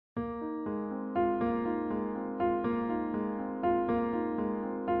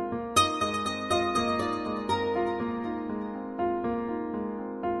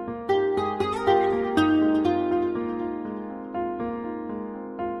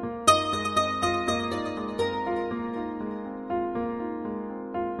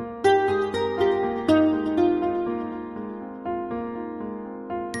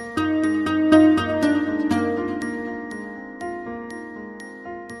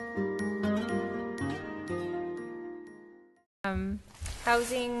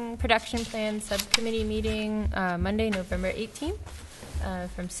Housing Production Plan Subcommittee meeting Monday, November 18th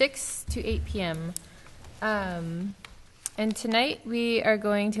from 6 to 8 p.m. And tonight we are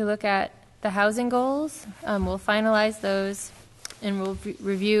going to look at the housing goals. We'll finalize those and we'll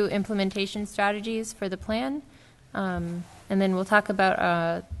review implementation strategies for the plan. And then we'll talk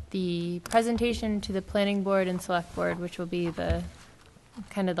about the presentation to the planning board and select board, which will be the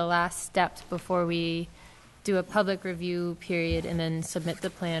kind of the last steps before we do a public review period and then submit the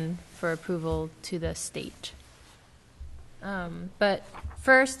plan for approval to the state. But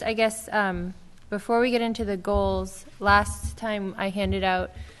first, I guess, before we get into the goals, last time I handed out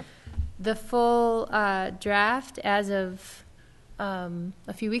the full draft as of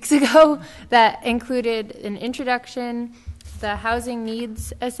a few weeks ago that included an introduction, the housing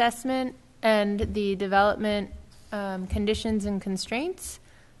needs assessment, and the development conditions and constraints.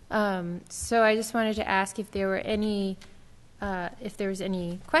 So I just wanted to ask if there were any, if there was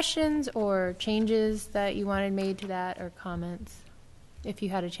any questions or changes that you wanted made to that, or comments, if you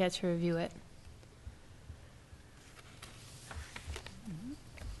had a chance to review it.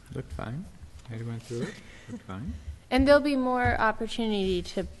 Looked fine. I went through it. Looked fine. And there'll be more opportunity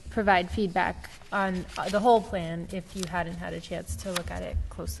to provide feedback on the whole plan if you hadn't had a chance to look at it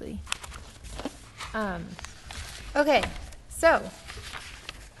closely. Okay, so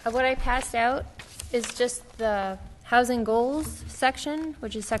what I passed out is just the housing goals section,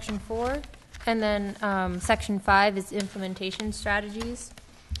 which is section 4, and then section 5 is implementation strategies.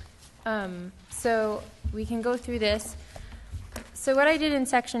 So we can go through this. So what I did in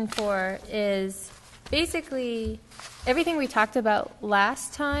section 4 is basically everything we talked about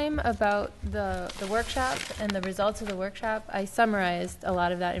last time about the workshop and the results of the workshop. I summarized a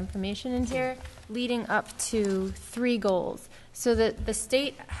lot of that information in here, leading up to 3 goals. So that the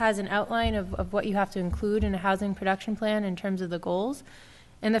state has an outline of what you have to include in a housing production plan in terms of the goals.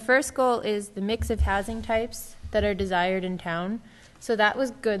 And the first goal is the mix of housing types that are desired in town. So that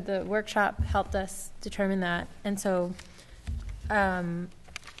was good. The workshop helped us determine that. And so I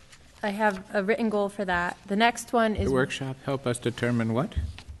have a written goal for that. The next one is... The workshop help us determine what?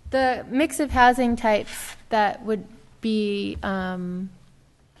 The mix of housing types that would be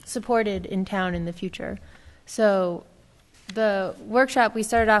supported in town in the future. So the workshop, we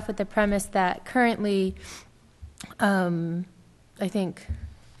started off with the premise that currently, I think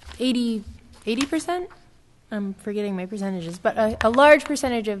 80%, I'm forgetting my percentages, but a large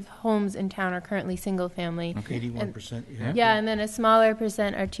percentage of homes in town are currently single family. Okay. 81%. Yeah, and then a smaller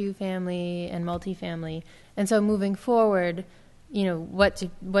percent are 2-family and multifamily. And so moving forward, you know, what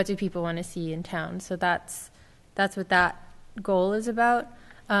do people want to see in town? So that's what that goal is about.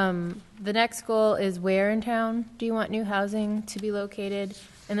 The next goal is where in town do you want new housing to be located?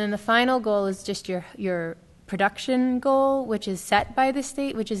 And then the final goal is just your production goal, which is set by the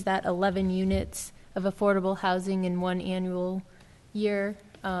state, which is that 11 units of affordable housing in one annual year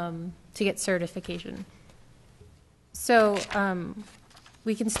to get certification. So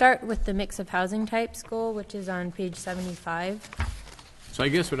we can start with the mix of housing types goal, which is on page 75. So I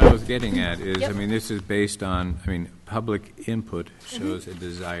guess what I was getting at is, Yep. I mean, this is based on, I mean, public input shows a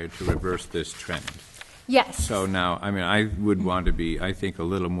desire to reverse this trend. Yes. So now, I mean, I would want to be, I think, a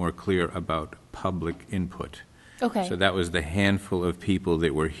little more clear about public input. Okay. So that was the handful of people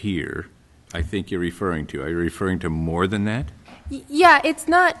that were here, I think you're referring to. Are you referring to more than that? Yeah, it's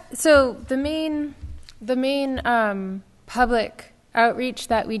not. So the main public outreach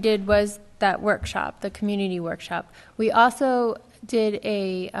that we did was that workshop, the community workshop. We also did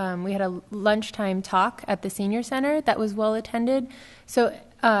we had a lunchtime talk at the senior center that was well attended. So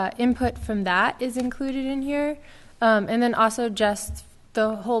input from that is included in here. And then also just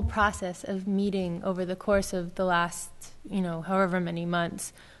the whole process of meeting over the course of the last, however many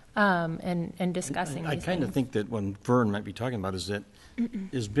months. And discussing I these kind of things. think that what Vern might be talking about is that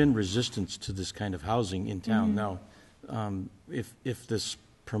there's been resistance to this kind of housing in town. Now, if this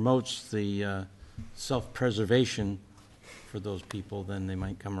promotes the self-preservation for those people, then they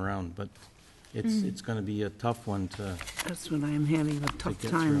might come around. But it's going to be a tough one to... That's what I'm having a tough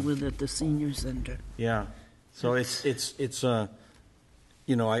get time through. with at the senior center. Yeah. So I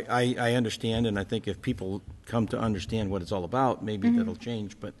understand, and I think if people come to understand what it's all about, maybe that'll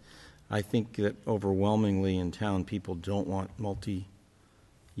change. But I think that overwhelmingly in town, people don't want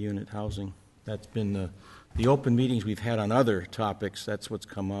multi-unit housing. That's been the open meetings we've had on other topics. That's what's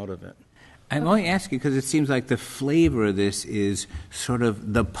come out of it. I'm only asking because it seems like the flavor of this is sort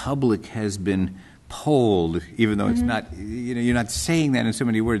of the public has been polled, even though it's not, you're not saying that in so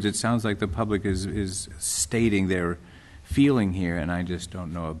many words. It sounds like the public is stating their feeling here, and I just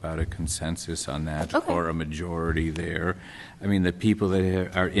don't know about a consensus on that Okay. or a majority there. I mean, the people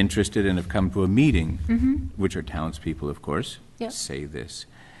that are interested and have come to a meeting, which are townspeople, of course, Yep. say this.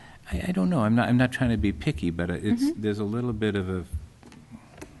 I don't know. I'm not trying to be picky, but there's a little bit of a,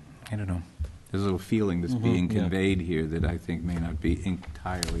 I don't know. There's a little feeling that's being yeah. conveyed here that I think may not be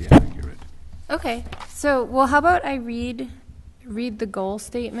entirely accurate. Okay, so, well, how about I read the goal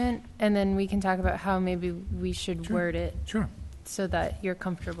statement, and then we can talk about how maybe we should word it Sure. so that you're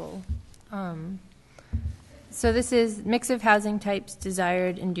comfortable. So this is mix of housing types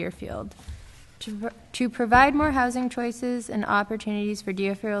desired in Deerfield. To provide more housing choices and opportunities for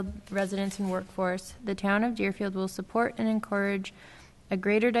Deerfield residents and workforce, the town of Deerfield will support and encourage a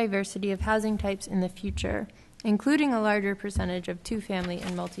greater diversity of housing types in the future, including a larger percentage of two-family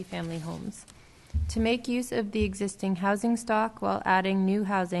and multifamily homes. To make use of the existing housing stock while adding new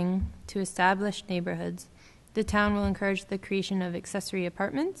housing to established neighborhoods, the town will encourage the creation of accessory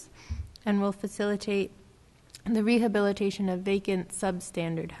apartments and will facilitate the rehabilitation of vacant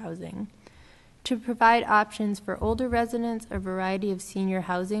substandard housing. To provide options for older residents, a variety of senior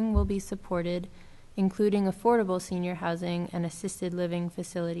housing will be supported, including affordable senior housing and assisted living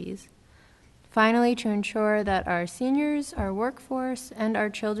facilities. Finally, to ensure that our seniors, our workforce, and our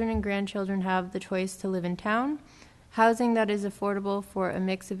children and grandchildren have the choice to live in town, housing that is affordable for a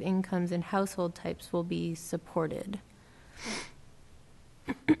mix of incomes and household types will be supported.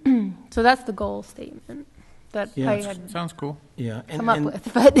 So that's the goal statement that Yeah, I had Sounds cool. Yeah. come up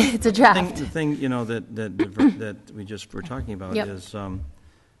with, but it's a draft. The thing, you know, that we just were talking about Yep. is,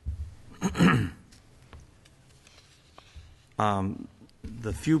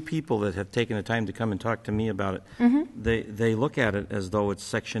 the few people that have taken the time to come and talk to me about it, they look at it as though it's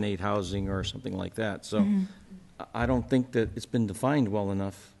Section 8 housing or something like that. So I don't think that it's been defined well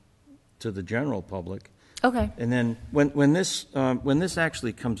enough to the general public. Okay. And then when this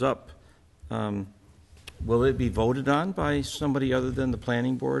actually comes up, will it be voted on by somebody other than the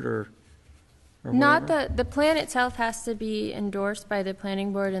planning board or Not whatever? the plan itself has to be endorsed by the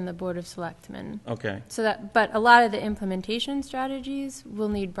planning board and the board of selectmen. Okay. So that, but a lot of the implementation strategies will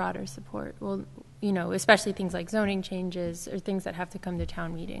need broader support. Well, you know, especially things like zoning changes or things that have to come to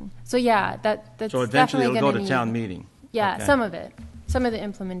town meeting. So yeah, that's So eventually definitely it'll go gonna to town need- meeting? Yeah, Okay. some of it, some of the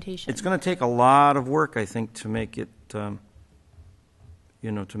implementation. It's going to take a lot of work, I think, to make it, to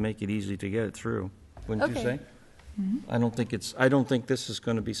make it easy to get it through, wouldn't you Okay. say? I don't think this is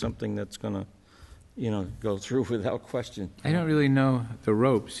going to be something that's going to, go through without question. I don't really know the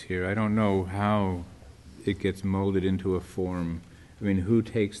ropes here. I don't know how it gets molded into a form. I mean, who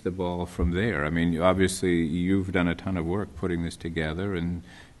takes the ball from there? I mean, obviously, you've done a ton of work putting this together and,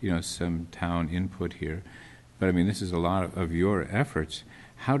 some town input here. But, I mean, this is a lot of your efforts.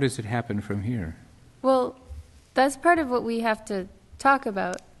 How does it happen from here? Well, that's part of what we have to talk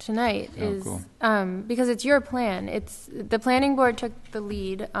about tonight Oh, is, cool. because it's your plan. It's, the planning board took the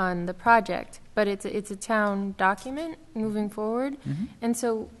lead on the project, but it's a town document moving forward. And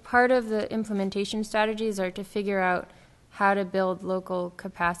so part of the implementation strategies are to figure out how to build local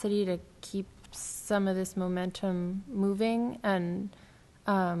capacity to keep some of this momentum moving and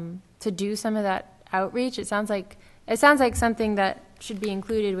to do some of that outreach. It sounds like something that should be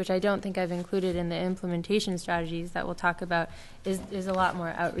included, which I don't think I've included in the implementation strategies that we'll talk about, is a lot more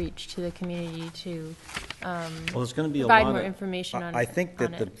outreach to the community to Well, there's going to be a provide lot more of- information on I think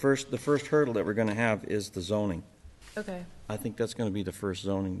that on the it. first hurdle that we're going to have is the zoning. Okay. I think that's going to be the first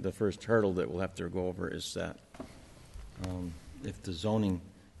hurdle that we'll have to go over is that. If the zoning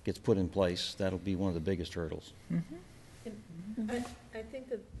gets put in place, that'll be one of the biggest hurdles. I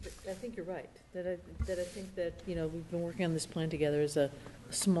think you're right, that I think that, we've been working on this plan together as a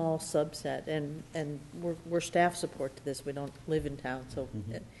small subset, and we're staff support to this. We don't live in town, so,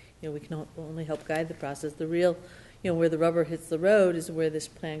 we can only help guide the process. The real, where the rubber hits the road is where this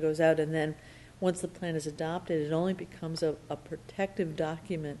plan goes out, and then once the plan is adopted, it only becomes a protective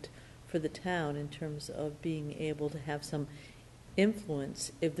document for the town in terms of being able to have some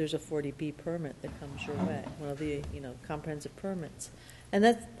influence if there's a 40B permit that comes your way, one of the, comprehensive permits. And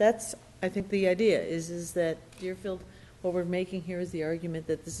that's I think the idea is that Deerfield, what we're making here is the argument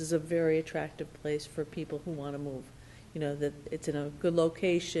that this is a very attractive place for people who want to move. That it's in a good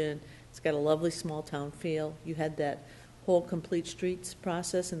location, it's got a lovely small town feel. You had that whole complete streets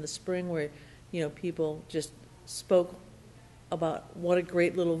process in the spring where, people just spoke about what a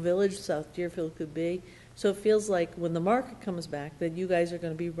great little village South Deerfield could be. So it feels like when the market comes back that you guys are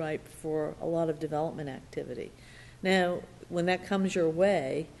going to be ripe for a lot of development activity. Now, when that comes your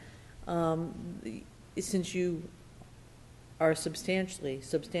way, since you are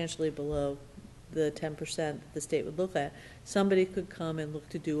substantially below the 10% that the state would look at, somebody could come and look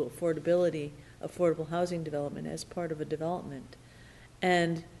to do affordable housing development as part of a development.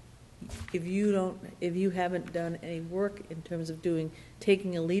 And if you haven't done any work in terms of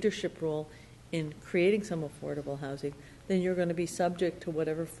taking a leadership role in creating some affordable housing, then you're going to be subject to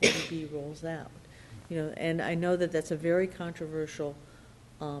whatever 40B rolls out. And I know that that's a very controversial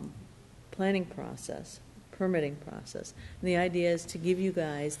planning process, permitting process. And the idea is to give you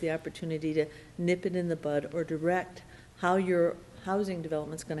guys the opportunity to nip it in the bud or direct how your housing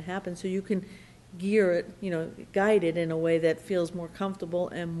development's going to happen, so you can gear it, guide it in a way that feels more comfortable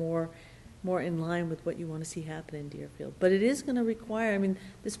and more in line with what you want to see happen in Deerfield. But it is going to require,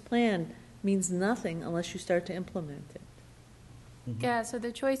 this plan means nothing unless you start to implement it. Yeah, so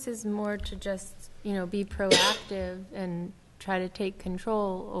the choice is more to just, be proactive and try to take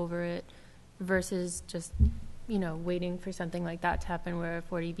control over it versus just, waiting for something like that to happen where a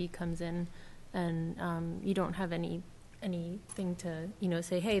 40B comes in and you don't have anything to,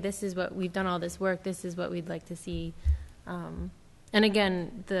 say, hey, this is what we've done all this work, this is what we'd like to see. And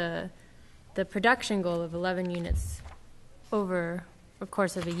again, the production goal of 11 units over a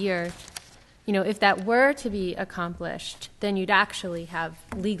course of a year, if that were to be accomplished, then you'd actually have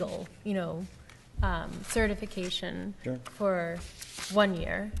legal, certification for 1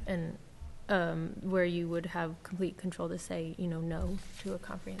 year, and where you would have complete control to say, no to a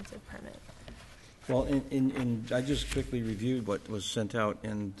comprehensive permit. Well, I just quickly reviewed what was sent out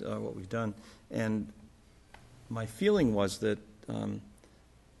and what we've done, and my feeling was that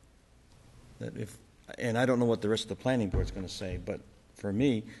and I don't know what the rest of the planning board's going to say, but for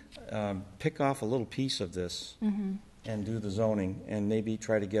me, pick off a little piece of this and do the zoning, and maybe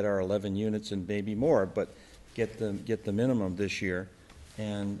try to get our 11 units and maybe more, but get the minimum this year,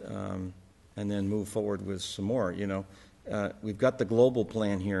 and then move forward with some more. We've got the global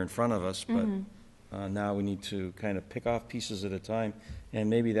plan here in front of us, but now we need to kind of pick off pieces at a time, and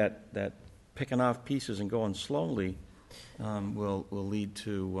maybe that picking off pieces and going slowly will lead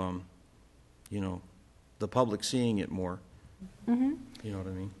to the public seeing it more. You know what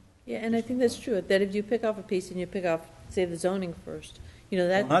I mean? Yeah, and I think that's true, that if you pick off a piece and you pick off, say, the zoning first,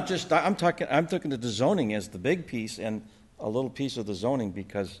 that... Not just, I'm talking to the zoning as the big piece and a little piece of the zoning,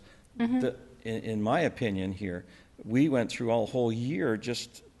 because in my opinion here, we went through a whole year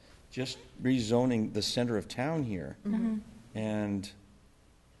just rezoning the center of town here. And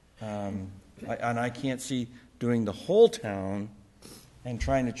I can't see doing the whole town and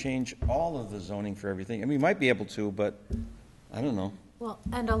trying to change all of the zoning for everything. We might be able to, but I don't know. Well,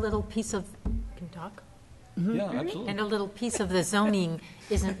 and a little piece of, can you talk? Yeah, absolutely. And a little piece of the zoning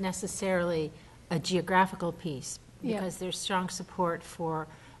isn't necessarily a geographical piece, because there's strong support for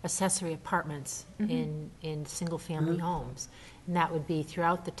accessory apartments in single-family homes, and that would be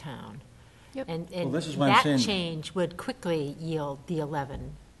throughout the town. Yep. And Well, this is why I'm that saying- change would quickly yield the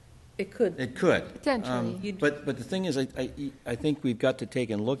 11. It could. It could. Potentially. But the thing is, I think we've got to take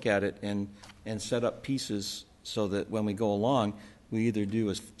and look at it and set up pieces so that when we go along, we either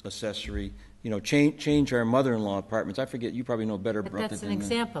do accessory, change our mother-in-law apartments. I forget, you probably know better. But that's an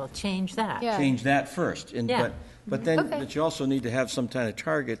example. Change that. Yeah. Change that first. Yeah. But then, Okay. but you also need to have some kind of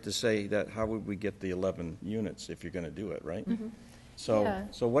target to say that how would we get the 11 units if you're going to do it, right? Yeah.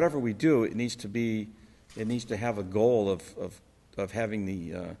 So whatever we do, it needs to have a goal of having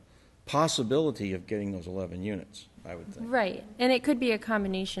the possibility of getting those 11 units, I would think. Right, and it could be a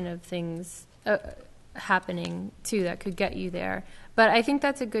combination of things happening too that could get you there. But I think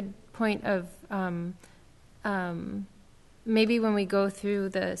that's a good point of maybe when we go through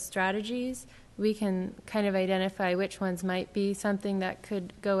the strategies, we can kind of identify which ones might be something that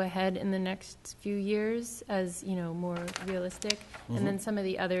could go ahead in the next few years as, more realistic. And then some of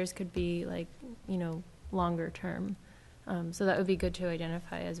the others could be like, longer term. So that would be good to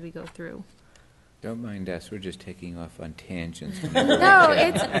identify as we go through. Don't mind us, we're just taking off on tangents. No,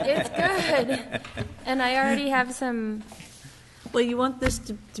 it's good. And I already have some. Well, you want this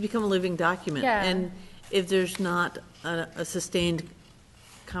to become a living document. Yeah. And if there's not a sustained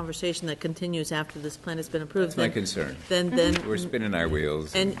conversation that continues after this plan has been approved, That's my concern. then We're spinning our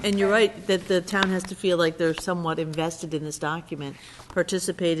wheels. and you're right that the town has to feel like they're somewhat invested in this document,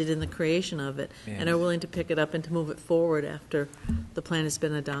 participated in the creation of it, and are willing to pick it up and to move it forward after the plan has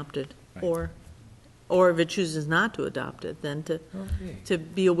been adopted, Right. or if it chooses not to adopt it, then to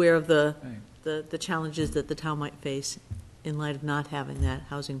be aware of the challenges that the town might face in light of not having that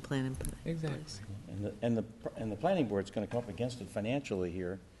housing plan in place. Exactly. And the planning board's going to come up against it financially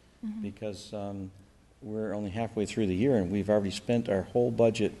here, because we're only halfway through the year, and we've already spent our whole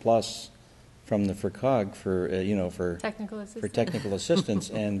budget plus from the FRCOG for, Technical for assistance. technical assistance,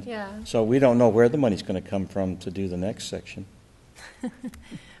 and Yeah. so we don't know where the money's going to come from to do the next section.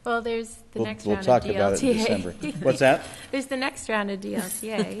 Well, there's the next We'll round talk of DLTA. about it in December. What's that? There's the next round of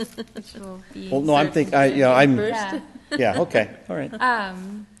DLTA, which will be. Well, no, I'm thinking, I'm, Yeah. yeah, okay, all right.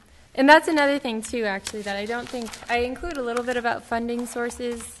 And that's another thing too, actually, that I don't think, I include a little bit about funding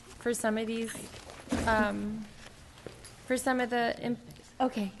sources for some of these, for some of the,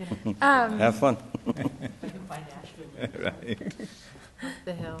 okay. Have fun.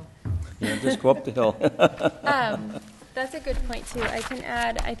 The hill. Yeah, just go up the hill. That's a good point too. I can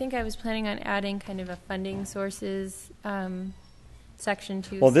add, I think I was planning on adding kind of a funding sources, section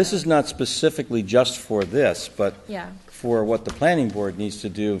too. Well, this so- is not specifically just for this, but Yeah. for what the planning board needs to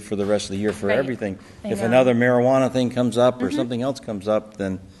do for the rest of the year for Right. everything. I If know. another marijuana thing comes up or something else comes up,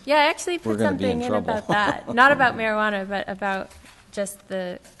 then Yeah, I actually We're put gonna be in something in trouble. about that. Not about marijuana, but about just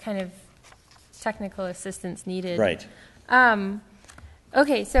the kind of technical assistance needed. right.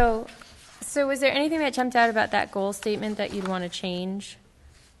 Okay, so was there anything that jumped out about that goal statement that you'd want to change?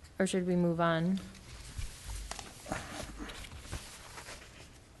 Or should we move on?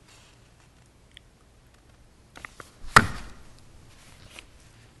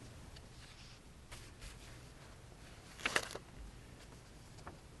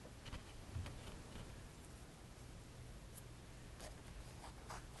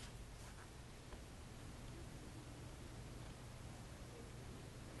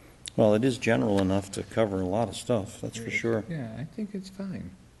 Well, it is general enough to cover a lot of stuff, that's for sure. Yeah, I think it's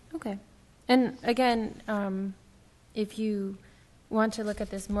fine. Okay. And again, if you want to look at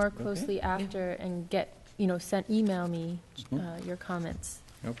this more closely after and get, email me your comments.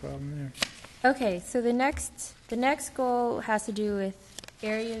 No problem there. Okay, so the next goal has to do with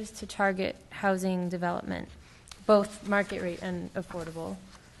areas to target housing development, both market rate and affordable.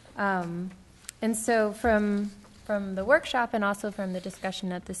 And so from the workshop and also from the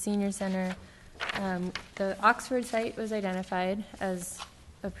discussion at the senior center, the Oxford site was identified as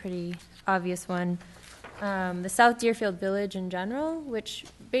a pretty obvious one. The South Deerfield Village in general, which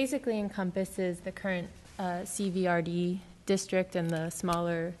basically encompasses the current CVRD district and the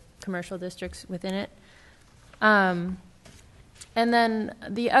smaller commercial districts within it. And then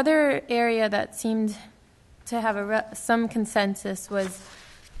the other area that seemed to have some consensus was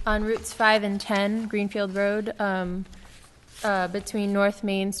on routes 5 and 10, Greenfield Road, between North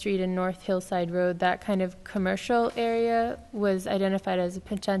Main Street and North Hillside Road. That kind of commercial area was identified as a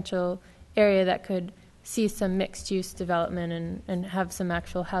potential area that could see some mixed-use development and have some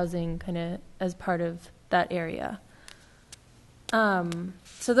actual housing kind of as part of that area.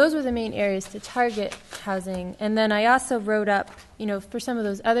 So those were the main areas to target housing. And then I also wrote up, for some of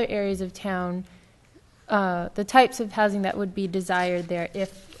those other areas of town, the types of housing that would be desired there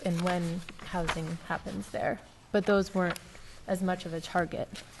if and when housing happens there. But those weren't as much of a target.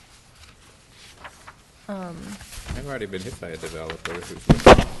 I've already been hit by a developer who's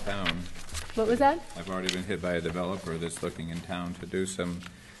looking in town. What was that? I've already been hit by a developer that's looking in town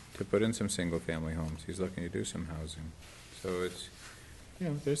to put in some single-family homes. He's looking to do some housing. So it's,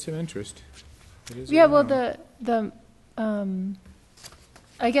 there's some interest. It is Yeah, well, around.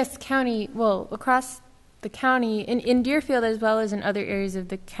 I guess across the county, in Deerfield as well as in other areas of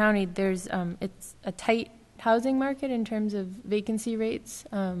the county, there's, it's a tight housing market in terms of vacancy rates.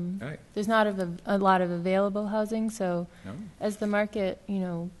 Right. There's not a lot of available housing, so No? as the market,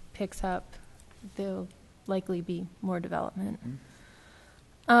 picks up, there'll likely be more development.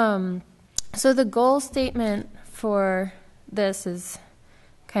 So the goal statement for this is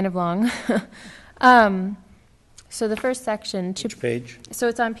kind of long. So the first section, Which page? so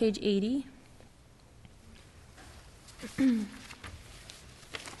it's on page 80.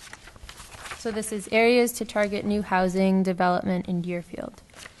 So this is areas to target new housing development in Deerfield.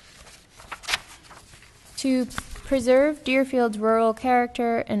 To preserve Deerfield's rural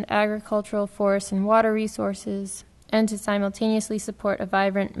character and agricultural, forest, and water resources, and to simultaneously support a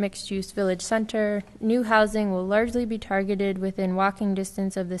vibrant mixed-use village center, new housing will largely be targeted within walking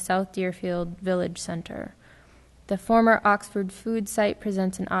distance of the South Deerfield Village Center. The former Oxford food site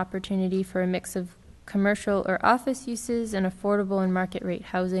presents an opportunity for a mix of commercial or office uses and affordable and market rate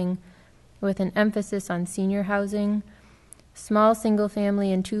housing, with an emphasis on senior housing, small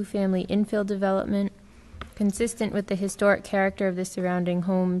single-family and two-family infill development, consistent with the historic character of the surrounding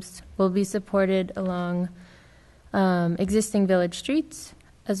homes, will be supported along existing village streets,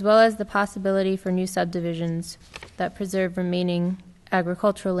 as well as the possibility for new subdivisions that preserve remaining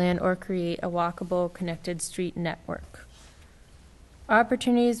agricultural land or create a walkable, connected street network.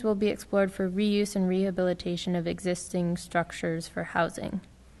 Opportunities will be explored for reuse and rehabilitation of existing structures for housing.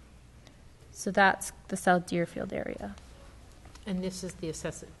 So that's the South Deerfield area. And this is the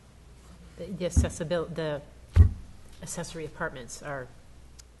accessory apartments are,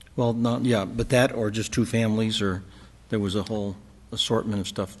 Well, not, yeah, but that or just two families, or there was a whole assortment of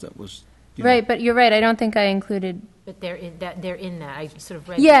stuff that was, you know. Right, but you're right, I don't think I included, but they're in that. I sort of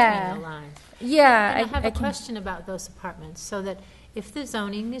read Yeah. between the lines. yeah. And I have a can- question about those apartments, so that if the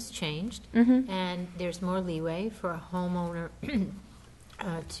zoning is changed Mhm. and there's more leeway for a homeowner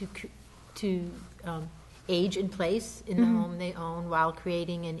to age in place in the Mhm. home they own while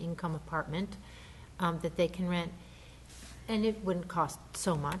creating an income apartment that they can rent, and it wouldn't cost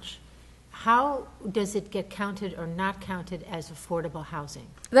so much, how does it get counted or not counted as affordable housing?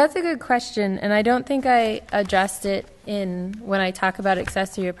 That's a good question, and I don't think I addressed it in when I talk about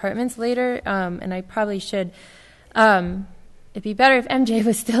accessory apartments later, and I probably should. It'd be better if MJ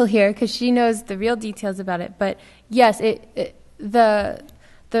was still here because she knows the real details about it. But yes, the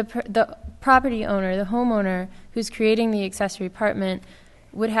property owner, the homeowner who's creating the accessory apartment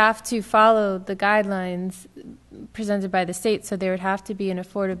would have to follow the guidelines presented by the state. So there would have to be an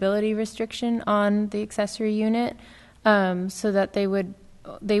affordability restriction on the accessory unit, so that they would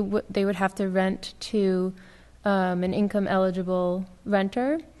have to rent to an income eligible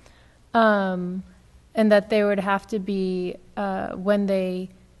renter, and that there would have to be when the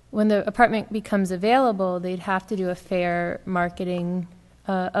apartment becomes available, they'd have to do a fair marketing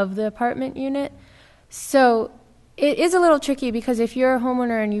of the apartment unit. So it is a little tricky because if you're a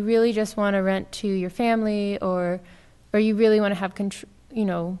homeowner and you really just want to rent to your family, or you really want to have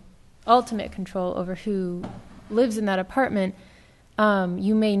ultimate control over who lives in that apartment,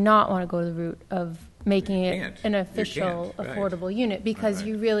 you may not want to go the route of making it an official can't, right. affordable unit because Right.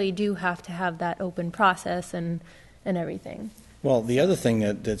 you really do have to have that open process and everything. Well, the other thing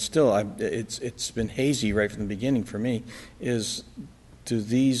that still, it's been hazy right from the beginning for me, is do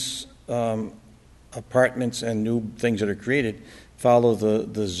these apartments and new things that are created follow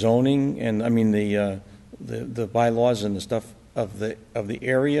the zoning and, I mean, the bylaws and the stuff of the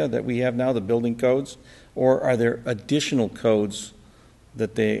area that we have now, the building codes? Or are there additional codes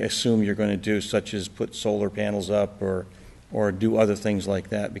that they assume you're going to do, such as put solar panels up or do other things like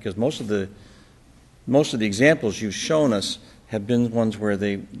that? Because most of the examples you've shown us have been ones where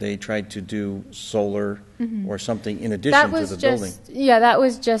they tried to do solar or something in addition to the building. Yeah, that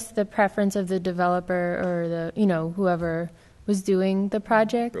was just the preference of the developer or whoever was doing the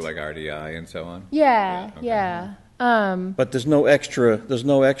project. For like RDI and so on? Yeah, okay. yeah. But there's no extra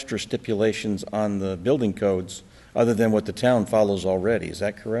stipulations on the building codes other than what the town follows already. Is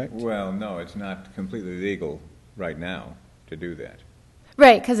that correct? Well, no, it's not completely legal right now to do that.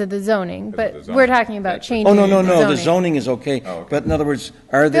 Right, because of the zoning, Because of but the zoning. we're talking about That's changing Oh, no, the the zoning. zoning is okay. Oh, okay. But in other words,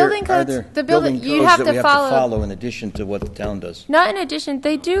 are there Building codes- the building- building you codes have that to we have follow- to follow in addition to what the town does? Not in addition,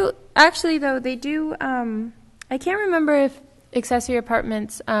 they do, actually though, they do, I can't remember if accessory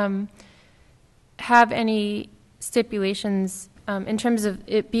apartments have any stipulations in terms of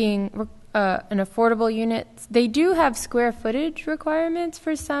it being an affordable unit. They do have square footage requirements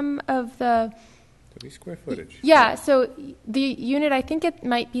for some of the, To be square footage. yeah, so the unit, I think it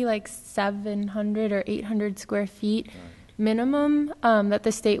might be like 700 or 800 square feet minimum that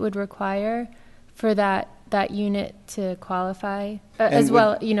the state would require for that unit to qualify, as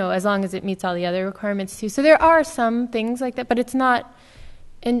would- well, as long as it meets all the other requirements too. So there are some things like that, but it's not,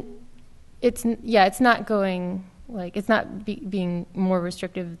 and it's not going, like, it's not being more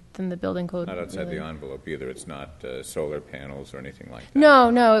restrictive than the building code. Not outside really. the envelope either. It's not solar panels or anything like that.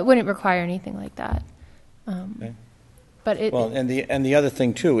 No, it wouldn't require anything like that. Okay. But it, Well, and the other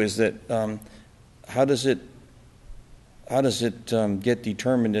thing too is that how does it get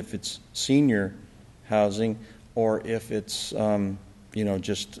determined if it's senior housing or if it's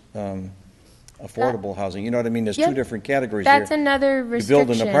just affordable housing? You know what I mean? There's Yep. two different categories here. that's another You restriction.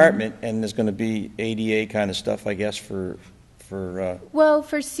 build an apartment and there's going to be ADA kind of stuff, I guess, for Well,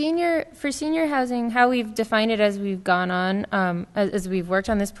 for senior housing, how we've defined it as we've gone on, as we've worked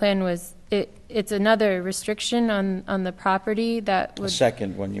on this plan, was it's another restriction on the property that a would,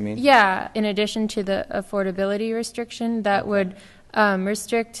 second one, you mean? yeah, in addition to the affordability restriction that would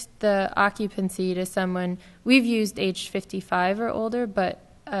restrict the occupancy to someone. We've used age 55 or older, but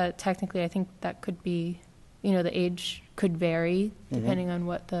technically I think that could be, the age could vary depending on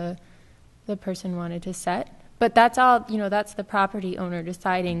what the person wanted to set. But that's all, that's the property owner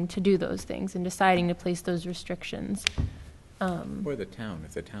deciding to do those things and deciding to place those restrictions. Or the town,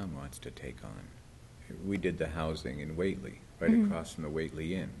 if the town wants to take on. We did the housing in Whately, right across from the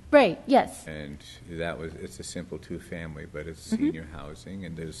Whately Inn. Right, yes. And it's a simple two-family, but it's senior housing,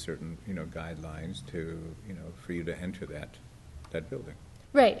 and there's certain, guidelines to, for you to enter that building.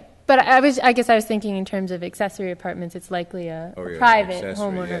 Right. But I guess I was thinking in terms of accessory apartments, it's likely a private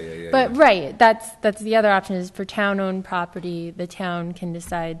homeowner. But right, that's the other option is for town-owned property, the town can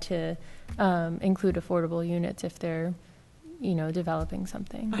decide to include affordable units if they're, developing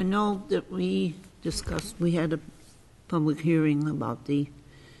something. I know that we had a public hearing about the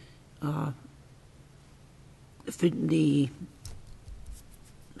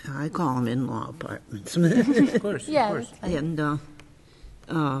I call them in-law apartments. Of course, Yeah, of course. And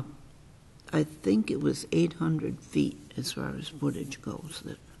I think it was 800 feet as far as footage goes.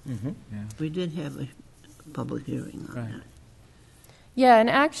 That we did have a public hearing on that. Yeah, and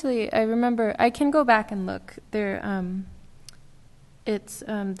actually, I remember, I can go back and look. There's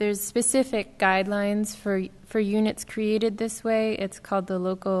specific guidelines for units created this way. It's called the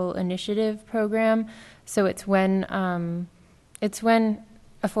Local Initiative Program. So it's when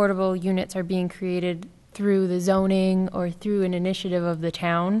affordable units are being created through the zoning or through an initiative of the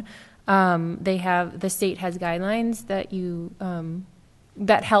town. The state has guidelines that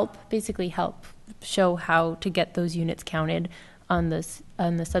basically help show how to get those units counted on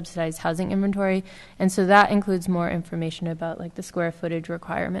the subsidized housing inventory. And so that includes more information about like the square footage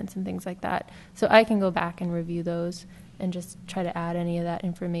requirements and things like that. So I can go back and review those and just try to add any of that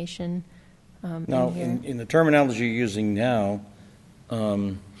information Now, in here. in the terminology you're using now,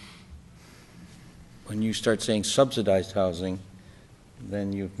 when you start saying subsidized housing,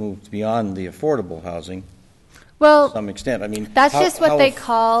 then you've moved beyond the affordable housing Well, to some extent. I mean, that's how- just what how- they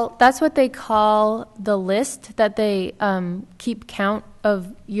call. That's what they call the list that they keep count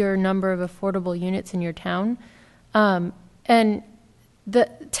of your number of affordable units in your town, and the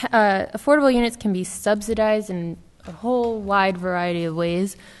affordable units can be subsidized in a whole wide variety of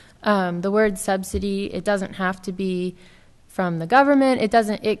ways. The word subsidy, it doesn't have to be from the government. It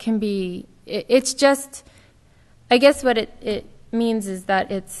doesn't. It can be. It's just. I guess what it means is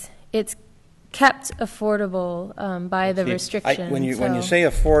that it's kept affordable by the See, restriction. when you say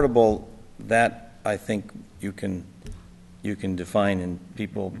affordable, that I think you can define, and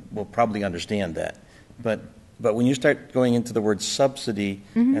people will probably understand that. But when you start going into the word subsidy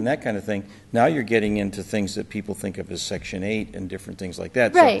and that kind of thing, now you're getting into things that people think of as Section 8 and different things like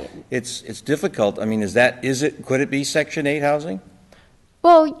that. Right. So it's difficult. I mean, could it be Section 8 housing?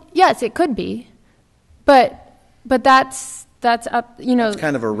 Well, yes, it could be, but that's up. It's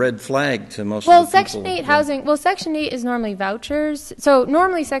kind of a red flag to most Well, of the people. Section 8 housing. Well, Section 8 is normally vouchers. So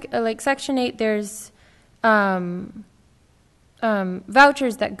normally, Section 8, there's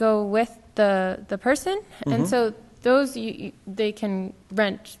vouchers that go with the person, and so those they can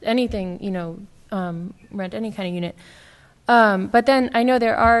rent anything. Rent any kind of unit. But then I know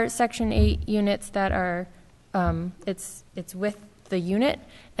there are Section 8 units that are it's with the unit,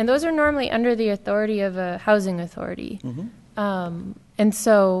 and those are normally under the authority of a housing authority. And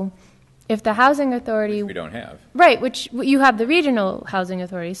so if the housing authority... We don't have. Right, which you have the regional housing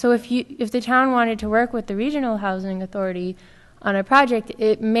authority. So if the town wanted to work with the regional housing authority on a project,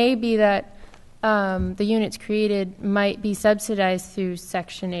 it may be that the units created might be subsidized through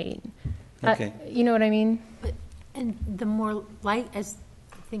Section 8. Okay. You know what I mean? And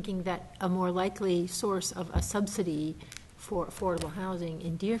thinking that a more likely source of a subsidy for affordable housing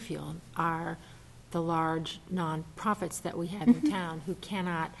in Deerfield are the large nonprofits that we have in town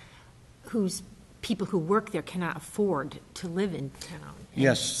whose people who work there cannot afford to live in town. And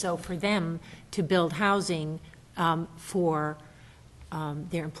Yes. so for them to build housing for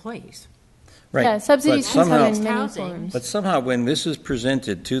their employees. Right. Yeah, subsidies But can come somehow- in many Housing. forms. But somehow, when this is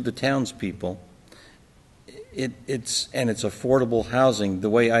presented to the townspeople, it's affordable housing. The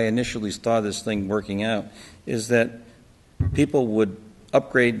way I initially saw this thing working out is that people would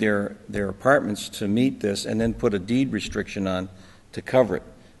upgrade their apartments to meet this, and then put a deed restriction on to cover it.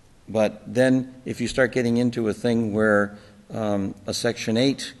 But then, if you start getting into a thing where a Section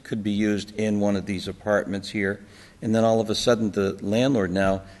 8 could be used in one of these apartments here, and then all of a sudden the landlord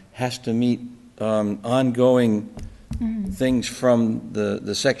now has to meet ongoing things from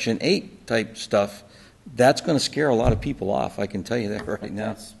the Section 8 type stuff, that's going to scare a lot of people off, I can tell you that right now.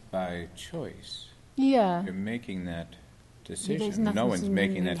 That's by choice. Yeah. You're making that There's decision. nothing No one's saying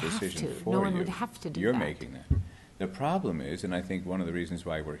making you that have decision to. for No you. one would have to do You're that. making that. The problem is, and I think one of the reasons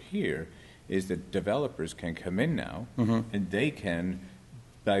why we're here, is that developers can come in now, and they can,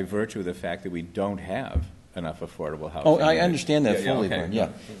 by virtue of the fact that we don't have enough affordable housing. Oh, I understand that fully, okay. Vern, yeah.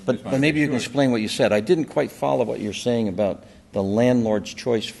 Just But wanted to maybe be you can sure. explain what you said. I didn't quite follow what you're saying about the landlord's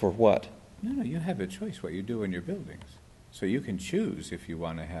choice for what? No, you have a choice what you do in your buildings. So you can choose if you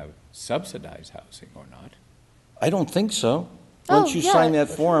want to have subsidized housing or not. I don't think so. Oh, Once you yeah. sign that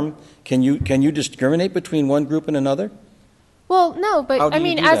form, can you discriminate between one group and another? Well, no, How but do I you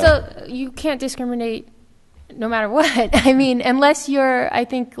mean, do you can't discriminate no matter what. I mean, unless you're, I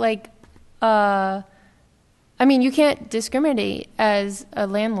think, like, I mean, you can't discriminate as a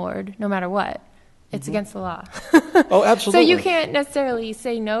landlord no matter what. It's against the law. Oh, absolutely. So you can't necessarily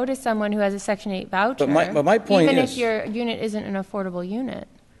say no to someone who has a Section 8 voucher. But my point even is- if your unit isn't an affordable unit.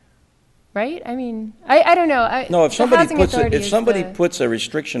 Right? I mean, I don't know. No, if somebody puts puts a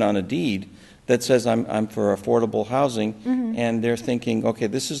restriction on a deed that says I'm for affordable housing, and they're thinking, okay,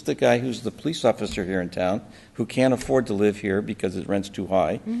 this is the guy who's the police officer here in town who can't afford to live here because his rent's too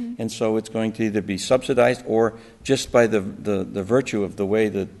high, and so it's going to either be subsidized or just by the virtue of the way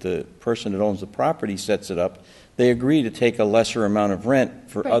that the person that owns the property sets it up, they agree to take a lesser amount of rent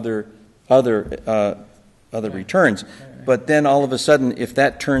for Right. other returns. But then all of a sudden, if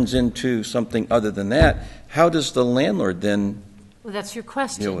that turns into something other than that, how does the landlord then? Well, that's your Deal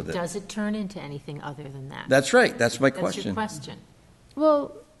question. with it. Does it turn into anything other than that? That's right. That's my That's question. your question.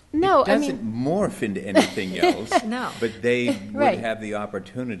 Well, no, It I doesn't mean, morph into anything else. No. But they would Right. have the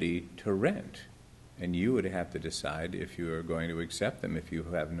opportunity to rent. And you would have to decide if you are going to accept them if you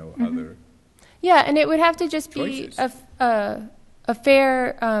have no other. yeah, and it would have to just be Choices. a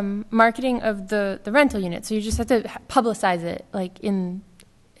fair marketing of the rental unit. So you just have to publicize it, like in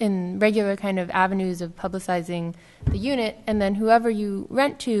regular kind of avenues of publicizing the unit, and then whoever you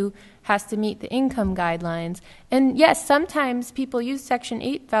rent to has to meet the income guidelines. And yes, sometimes people use Section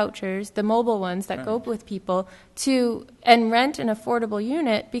 8 vouchers, the mobile ones that go with people, and rent an affordable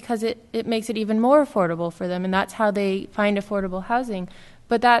unit because it makes it even more affordable for them, and that's how they find affordable housing.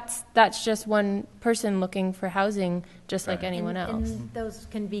 But that's just one person looking for housing, just like anyone else. And those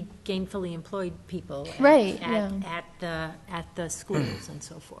can be gainfully employed people. Right, yeah. At the schools and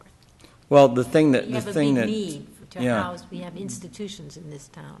so forth. Well, the thing that We have a big need to yeah. house, we have institutions in this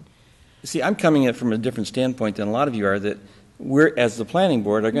town. See, I'm coming at it from a different standpoint than a lot of you are, that we're, as the planning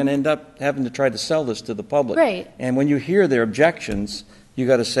board, are going to end up having to try to sell this to the public. Right. And when you hear their objections, you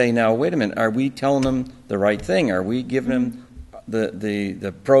got to say, now, wait a minute, are we telling them the right thing? Are we giving them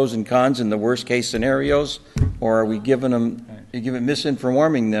the pros and cons and the worst case scenarios, or are we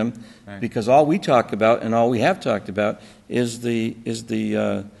misinforming them? Right. Because all we talk about and all we have talked about is the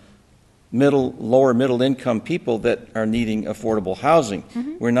lower middle income people that are needing affordable housing.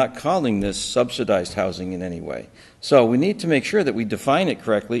 We're not calling this subsidized housing in any way. So we need to make sure that we define it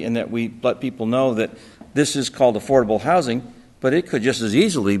correctly and that we let people know that this is called affordable housing, but it could just as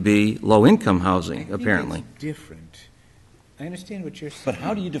easily be low income housing, apparently. It's different. I understand what you're saying. But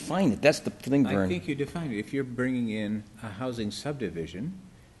how do you define it? That's the thing, I Vern. think you define it. If you're bringing in a housing subdivision,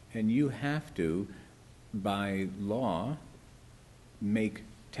 and you have to, by law, make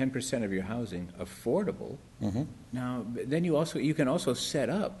 10% of your housing affordable, now, then you can also set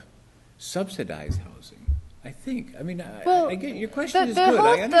up subsidized housing. I think. I mean, Well, I get your question is the good. whole-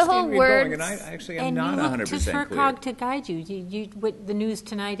 I the understand whole where you're going, and words- I actually am not 100% And you clear. look to FERCog to guide you. What the news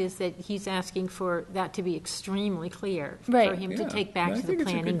tonight is that he's asking for that to be extremely clear for Right. him to Yeah. take back I to the think it's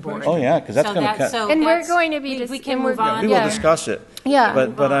a good planning board. question. Oh, yeah, because that's So going to that- cut. so And we're that's- going to be we dis- can and we're- move on. We will Yeah. discuss it. Yeah.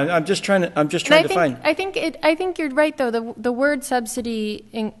 But I'm just trying to And find. I think you're right though. The word subsidy,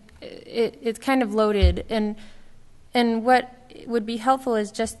 it's kind of loaded, and what would be helpful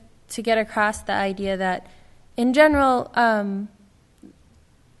is just to get across the idea that, in general,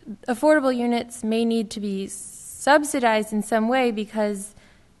 affordable units may need to be subsidized in some way because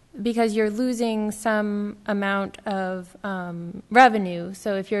you're losing some amount of revenue.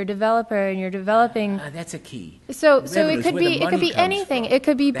 So if you're a developer and you're developing. That's a key. So Revenue it is could where the be money comes anything. from. It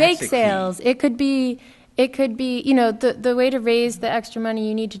could be That's bake the key. sales. It could be the way to raise the extra money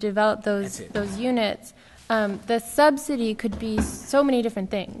you need to develop That's it. those units. The subsidy could be so many different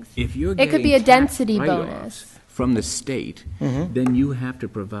things. If you're It could be getting a density tax bonus. write-offs from the state, then you have to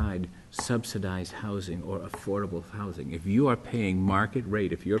provide subsidized housing or affordable housing. If you are paying market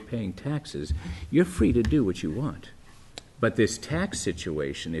rate, if you're paying taxes, you're free to do what you want. But this tax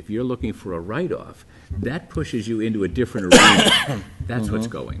situation, if you're looking for a write-off, that pushes you into a different arena. That's what's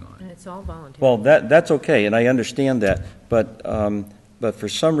going on. And it's all voluntary. Well, that's okay, and I understand that, but for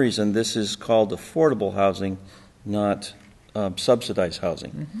some reason, this is called affordable housing, not subsidized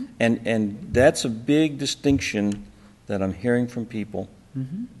housing. And that's a big distinction that I'm hearing from people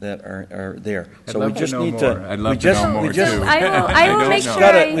that are there. I'd So we love to just know need more. to. I'd love to know more, too. I will don't make know.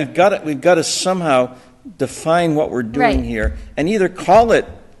 sure We've got to somehow define what we're doing Right. here, and either call it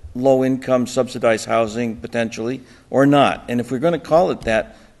low-income subsidized housing potentially, or not. And if we're going to call it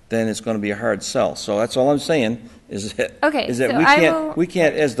that, then it's going to be a hard sell. So that's all I'm saying, is that, Okay, so we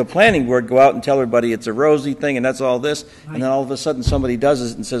can't, as the planning board, go out and tell everybody it's a rosy thing and that's all this, and then all of a sudden somebody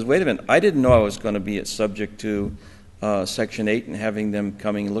does it and says, wait a minute, I didn't know I was going to be subject to Section 8 and having them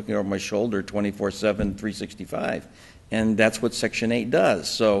coming and looking over my shoulder 24/7, 365. And that's what Section 8 does.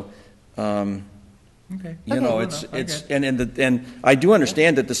 So, Okay. you know, it's, and I do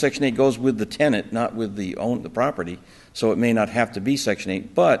understand that the Section 8 goes with the tenant, not with the property, so it may not have to be Section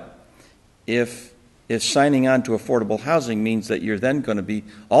 8, but if signing on to affordable housing means that you're then going to be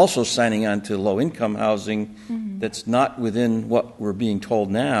also signing on to low-income housing that's not within what we're being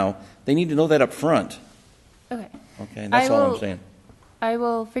told now, they need to know that up front. Okay. Okay, that's all I'm saying. I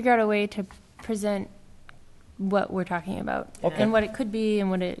will figure out a way to present what we're talking about. Okay. And what it could be and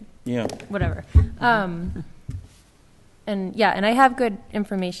what it, Yeah. whatever. And yeah, and I have good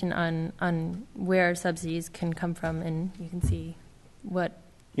information on where subsidies can come from, and you can see what.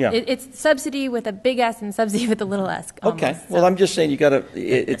 Yeah. It's subsidy with a big S and subsidy with a little s. Almost, Okay, so. well, I'm just saying you got to,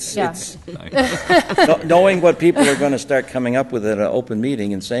 Yeah. it's knowing what people are going to start coming up with at an open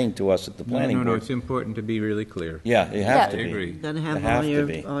meeting and saying to us at the planning No, board. it's important to be really clear. Yeah, you have Yeah. to I be. agree. You gotta They have have to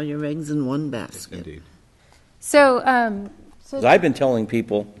be. all your eggs in one basket. Indeed. So, 'Cause I've been telling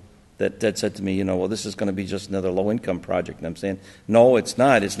people that said to me, you know, well, this is going to be just another low-income project. And I'm saying, no, it's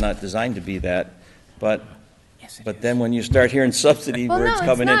not. It's not designed to be that. But then when you start hearing subsidy Well, words no, it's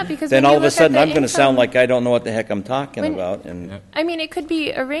coming not, in, because then when all you of a look at sudden the I'm going to sound income- like I don't know what the heck I'm talking When- about. And I mean, it could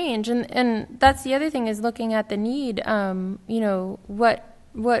be a range, and that's the other thing is looking at the need. You know, what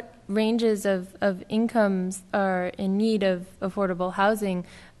ranges of incomes are in need of affordable housing.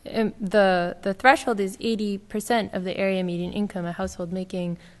 The threshold is 80% of the area median income, a household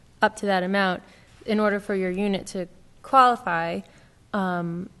making up to that amount, in order for your unit to qualify.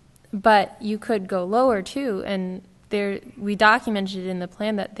 But you could go lower too, and we documented in the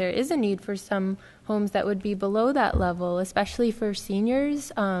plan that there is a need for some homes that would be below that level, especially for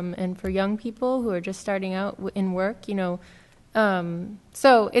seniors and for young people who are just starting out in work. You know,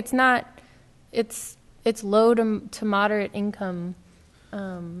 so it's low to moderate income,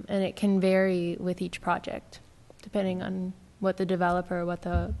 and it can vary with each project, depending on what the developer or what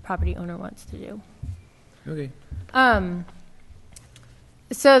the property owner wants to do. Okay.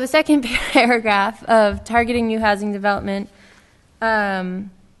 So the second paragraph of targeting new housing development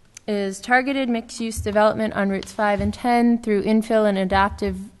is targeted mixed-use development on routes 5 and 10 through infill and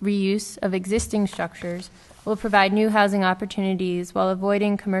adaptive reuse of existing structures will provide new housing opportunities while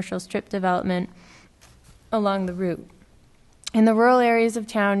avoiding commercial strip development along the route. In the rural areas of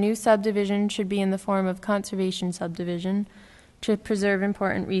town, new subdivision should be in the form of conservation subdivision to preserve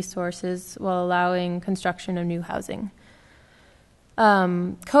important resources while allowing construction of new housing.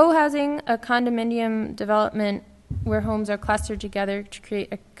 Co-housing, a condominium development where homes are clustered together to create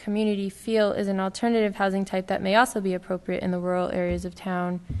a community feel, is an alternative housing type that may also be appropriate in the rural areas of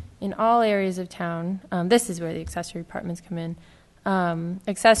town. In all areas of town, this is where the accessory apartments come in.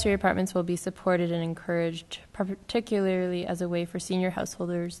 Accessory apartments will be supported and encouraged, particularly as a way for senior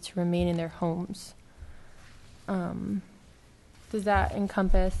householders to remain in their homes. Does that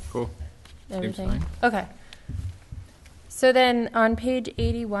encompass Cool. everything? fine. Okay. So then on page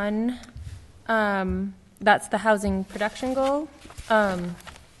 81, that's the housing production goal.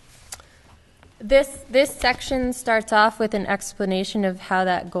 This section starts off with an explanation of how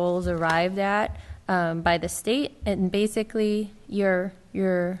that goal is arrived at by the state, and basically your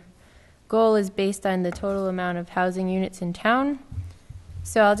goal is based on the total amount of housing units in town.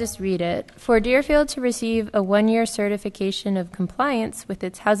 So I'll just read it. For Deerfield to receive a 1-year certification of compliance with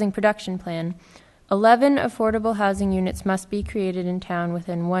its housing production plan, 11 affordable housing units must be created in town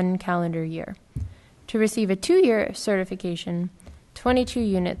within 1 calendar year. To receive a 2-year certification, 22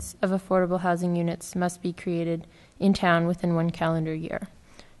 units of affordable housing units must be created in town within 1 calendar year.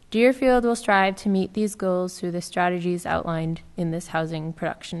 Deerfield will strive to meet these goals through the strategies outlined in this housing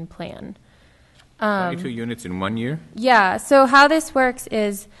production plan. 22 units in 1 year? Yeah, so how this works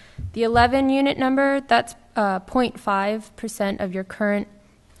is the 11 unit number, that's 0.5% of your current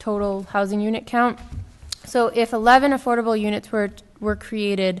total housing unit count. So if 11 affordable units were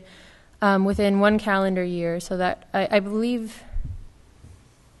created within 1 calendar year, so that I believe,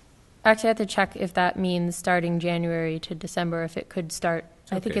 actually I have to check if that means starting January to December, if it could start,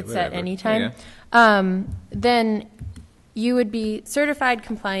 I think it's at any time. Yeah. Then you would be certified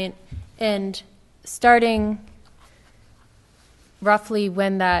compliant, and starting roughly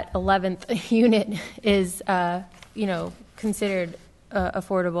when that 11th unit is, considered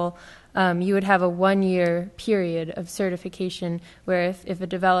affordable, you would have a 1-year period of certification where if a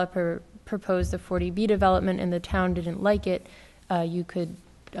developer proposed a 40B development and the town didn't like it, you could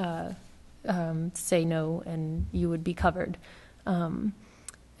say no and you would be covered.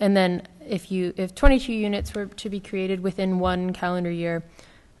 And then if 22 units were to be created within 1 calendar year,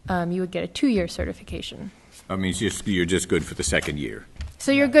 you would get a 2-year certification. I mean, you're just good for the second year.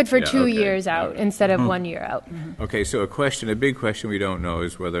 So you're good for Yeah, 2 okay. years out instead of 1 year out. Okay, so a big question we don't know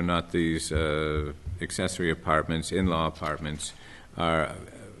is whether or not these accessory apartments, in-law apartments, are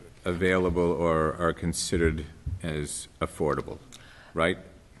available or are considered as affordable, right?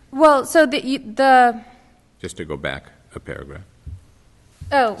 Well, so the Just to go back a paragraph.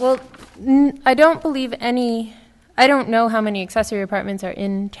 oh, well, I don't believe I don't know how many accessory apartments are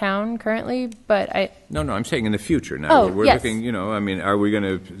in town currently, but No, I'm saying in the future now. Oh, We're yes. looking, I mean, are we going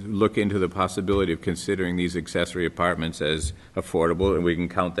to look into the possibility of considering these accessory apartments as affordable, and we can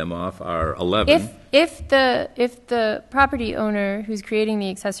count them off our 11? if the property owner who's creating the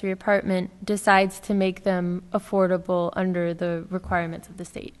accessory apartment decides to make them affordable under the requirements of the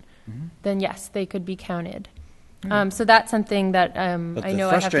state, then yes, they could be counted. So that's something that But I know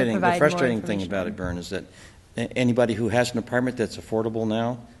I have to provide more the frustrating thing information about it, Bern, is that anybody who has an apartment that's affordable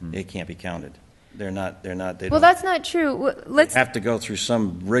now, it can't be counted. They Well, don't that's not true. Let's. have to go through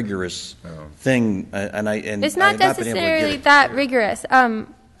some rigorous thing, and It's not I've not been able to get necessarily it. that rigorous.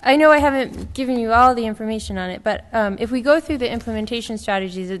 I know I haven't given you all the information on it, but if we go through the implementation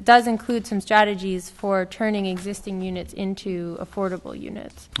strategies, it does include some strategies for turning existing units into affordable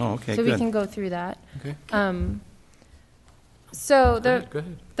units. Oh, okay, So we good. can go through that. Okay. So Go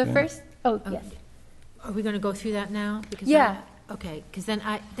ahead. the first, yes. Are we going to go through that now? Because Yeah. Okay, because then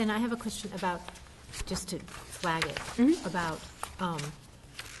I have a question about, just to flag it, about,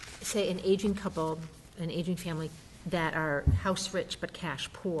 say, an aging couple, an aging family that are house rich but cash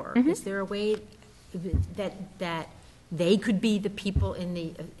poor. Is there a way that they could be the people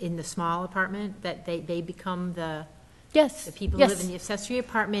in the small apartment, that they become the Yes. people who yes. live in the accessory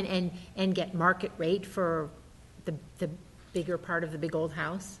apartment and get market rate for the bigger part of the big old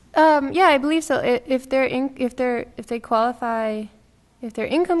house? Yeah, I believe so. If they're income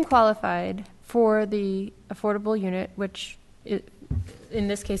qualified for the affordable unit, which in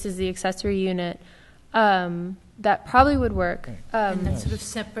this case is the accessory unit, that probably would work. And that's sort of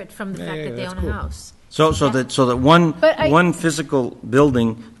separate from the fact that they own a house. So that one But one physical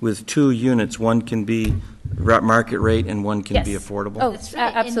building with 2 units, one can be market rate and one can be Yes. affordable? Oh, That's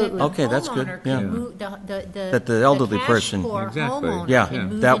right. absolutely. Okay, that's good, And yeah. the homeowner can move, That the elderly cash person- poor Exactly. homeowner Yeah, can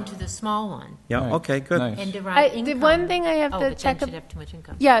move that- into the small one Yeah, Right. okay, good. Nice. and derive The income. one thing I have to but check then up- she'd have too much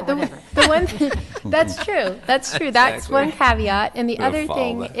income. Yeah, Or the whatever. one that's true. That's true. That's one caveat. And the We'll other follow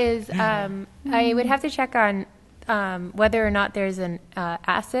thing that. is I would have to check on whether or not there's an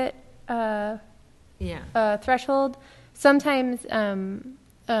asset Yeah. threshold. Sometimes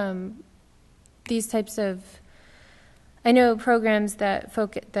these types of, I know programs that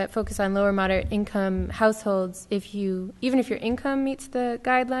focus on lower moderate income households. Even if your income meets the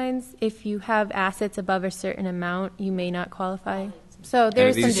guidelines, if you have assets above a certain amount, you may not qualify. So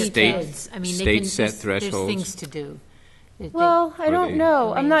there's are some these details. Kids, I mean, state set there's thresholds? things to do. Well, I Or don't they-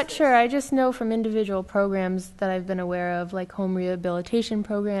 know. I'm not arrange sure. I just know from individual programs that I've been aware of, like home rehabilitation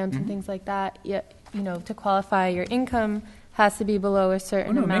programs and things like that. To qualify, your income has to be below a Oh,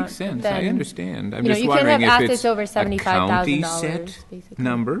 certain no, it amount. makes sense. Then, I understand. I'm you know, just you can't wondering have if assets it's over a $75,000, county set basically.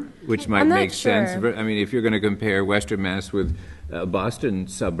 number, which might I'm not make sense. sure. I mean, if you're going to compare Western Mass with a Boston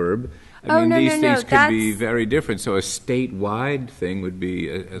suburb, I Oh, mean, no, these no, no, things could be that's- very different. So a statewide thing would be,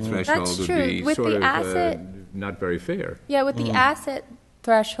 a threshold That's would true. be With sort the of asset- not very fair. Yeah, with the asset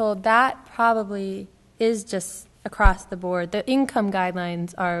threshold, that probably is just across the board. The income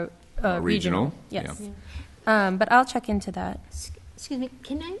guidelines are Regional, Yes. yeah. But I'll check into that. Excuse me,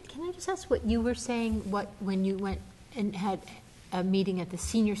 can I just ask what you were saying, when you went and had a meeting at the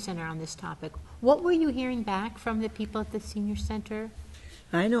senior center on this topic? What were you hearing back from the people at the senior center?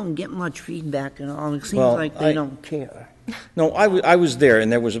 I don't get much feedback at all. It seems Well, like they don't care. No, I was there,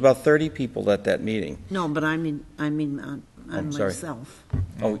 and there was about 30 people at that meeting. No, but I mean on sorry. myself.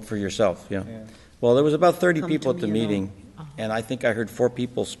 Oh, for yourself, yeah. Well, there was about 30 Come people to at the me at all. meeting, and I think I heard 4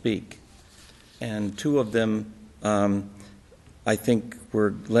 people speak. And 2 of them, I think,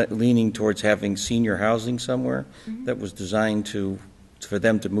 were leaning towards having senior housing somewhere that was designed for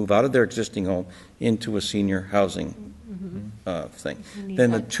them to move out of their existing home into a senior housing thing.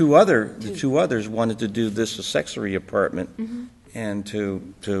 Then the two others wanted to do this accessory apartment and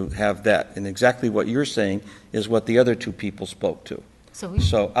to have that. And exactly what you're saying is what the other 2 people spoke to.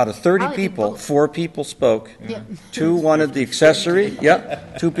 So out of 30 Probably people, both. 4 people spoke. Yeah. 2 wanted the accessory,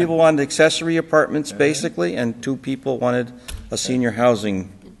 2 people wanted accessory apartments, basically, and 2 people wanted a senior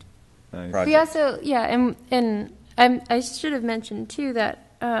housing project. We also, and I should have mentioned too that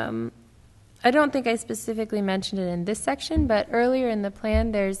I don't think I specifically mentioned it in this section, but earlier in the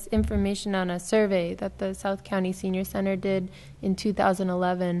plan, there's information on a survey that the South County Senior Center did in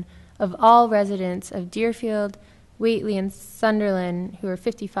 2011 of all residents of Deerfield, Whately, and Sunderland who are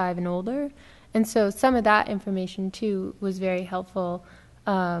 55 and older. And so some of that information, too, was very helpful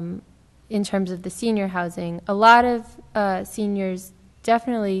in terms of the senior housing. A lot of seniors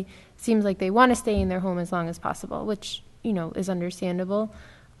definitely seems like they want to stay in their home as long as possible, which, is understandable.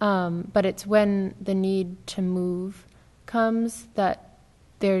 But it's when the need to move comes that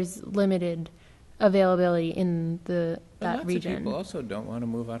there's limited availability in that Lots region. of people also don't want to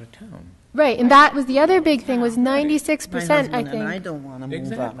move out of town. Right, and that was the other big thing was 96%, My I husband think. and I don't want to move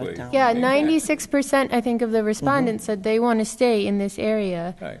out Exactly. of town. Yeah, 96%, I think, of the respondents said they want to stay in this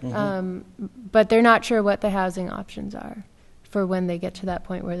area, Right. but they're not sure what the housing options are for when they get to that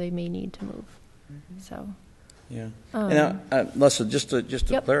point where they may need to move. So, Yeah. And Leslie, just to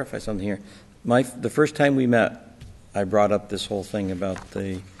Yep. clarify something here, the first time we met, I brought up this whole thing about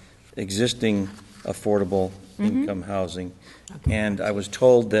the existing affordable income housing, and I was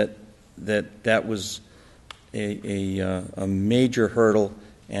told that was a major hurdle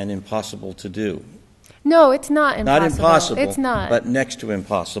and impossible to do. no, it's not impossible. Not impossible. It's not. But next to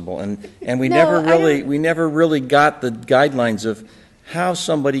impossible. And we No, never really got the guidelines of how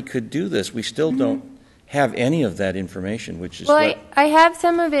somebody could do this. We still don't have any of that information, which is Well, I have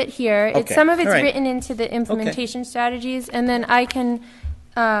some of it here. Okay, Some of it's all right. written into the implementation strategies, and then I can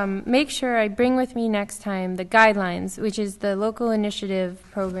make sure I bring with me next time the guidelines, which is the local initiative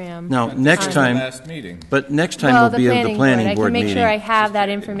program. Now, This next was the time, last meeting. but next time Well, will be at the planning I board can make meeting. sure I have that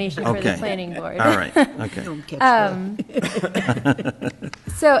information for the Okay. planning board. All right, okay. Don't catch that.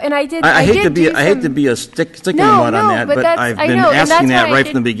 So, and I did. I hate did do to some- be a sticking No, mud on no, that, but but that's- I've I been know, and asking that's that why I right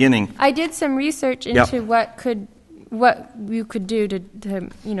from the did- beginning. I did some research Yep. into what you could do to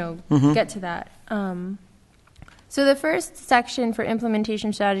Mm-hmm. get to that. So the first section for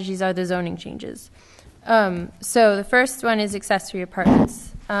implementation strategies are the zoning changes. So the first one is accessory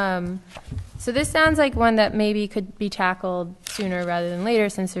apartments. So this sounds like one that maybe could be tackled sooner rather than later,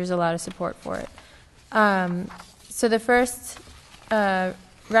 since there's a lot of support for it. So the first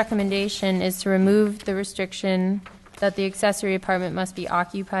recommendation is to remove the restriction that the accessory apartment must be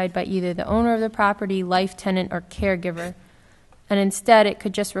occupied by either the owner of the property, life tenant, or caregiver. And instead, it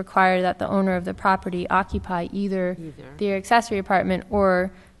could just require that the owner of the property occupy either the accessory apartment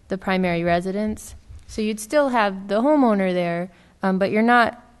or the primary residence. So you'd still have the homeowner there, but you're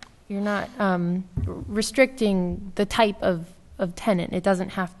not restricting the type of tenant. It doesn't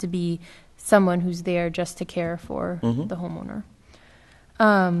have to be someone who's there just to care for the homeowner.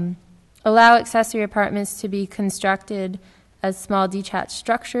 Allow accessory apartments to be constructed as small detached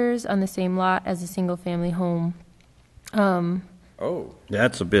structures on the same lot as a single-family home. Oh,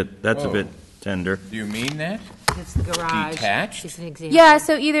 That's a bit tender. do you mean that? It's the garage. Detached? Is an example. Yeah,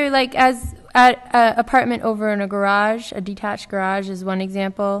 so either like as an apartment over in a garage, a detached garage is one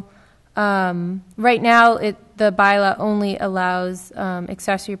example. Right now, the bylaw only allows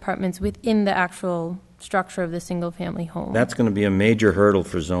accessory apartments within the actual structure of the single-family home. That's going to be a major hurdle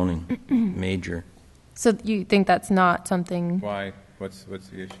for zoning, major. So you think that's not something? Why? What's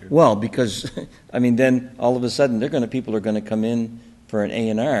the issue? Well, because, I mean, then all of a sudden, people are going to come in for an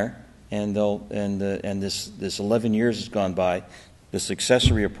A&R, and this 11 years has gone by. This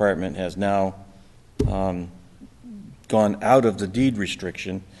accessory apartment has now gone out of the deed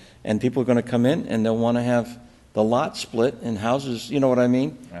restriction, and people are going to come in and they'll want to have the lot split and houses. You know what I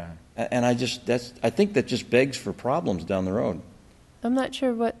mean? And I think that just begs for problems down the road. I'm not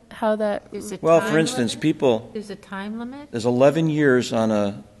sure how that. There's a Well, time for instance, limit? There's a time limit? There's 11 years on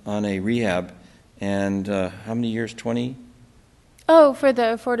a rehab, and how many years? 20? Oh, for the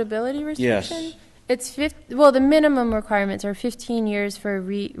affordability restriction? Yes. It's the minimum requirements are 15 years for a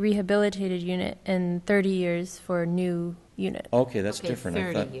rehabilitated unit and 30 years for a new unit. Okay, that's Okay, different. I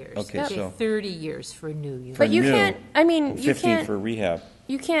 30 thought. years. Okay, so 30 years for a new unit. But you new, can't, I mean, you 15 can't, for rehab.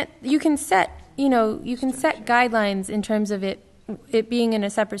 you can set, you can set guidelines in terms of it being in a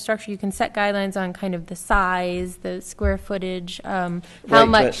separate structure. You can set guidelines on kind of the size, the square footage, how Right,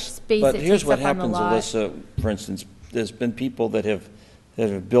 much space But it here's takes what up on the happens, lot. Alyssa, for instance, there's been people that have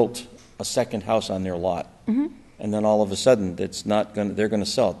built a second house on their lot, and then all of a sudden, they're going to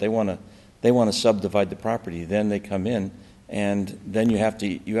sell it. They want to subdivide the property. Then they come in, and then you have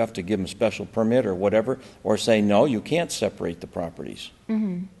to give them a special permit or whatever, or say, no, you can't separate the properties. That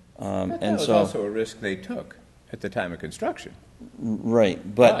And was so, also a risk they took at the time of construction. right,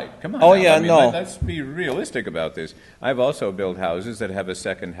 but. Right, come on. Oh, now. yeah, I mean, no. Let's be realistic about this. I've also built houses that have a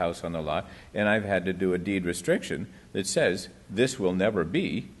second house on the lot, and I've had to do a deed restriction that says this will never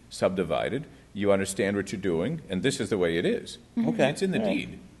be subdivided. You understand what you're doing, and this is the way it is. Okay. It's in the All right.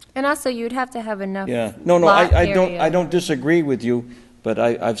 deed. And also, you'd have to have enough Yeah, no, lot I area. don't disagree with you, but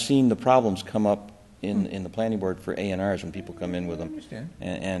I've seen the problems come up in the planning board for A&Rs when people come in with them. understand.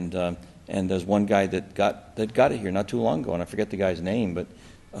 And there's one guy that got it here not too long ago, and I forget the guy's name, but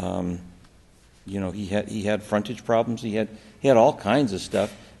he had frontage problems. He had all kinds of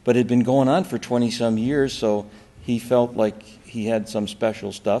stuff, but it had been going on for 20-some years, so he felt like he had some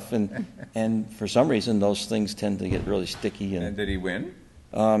special stuff, and for some reason those things tend to get really sticky. And did he win?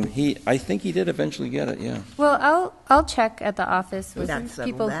 I think he did eventually get it. Yeah. Well, I'll check at the office with That settled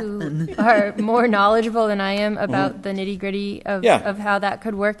people that, who then. are more knowledgeable than I am about the nitty-gritty of Yeah. of how that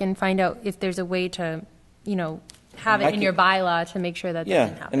could work, and find out if there's a way to, have it in your bylaw to make sure that Yeah,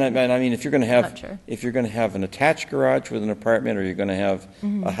 doesn't happen. and I mean, if you're going to Not have, sure. if you're going to have an attached garage with an apartment, or you're going to have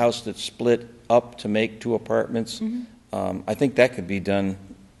a house that's split up to make 2 apartments, I think that could be done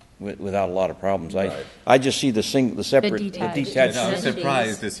without a lot of problems. Right. I just see the separate, the detached. detached. I was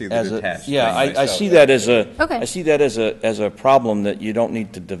surprised to see the As a, detached. yeah, thing I myself. see that as Okay. I see that as a problem that you don't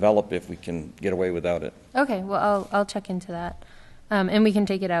need to develop if we can get away without it. Okay, well, I'll check into that, and we can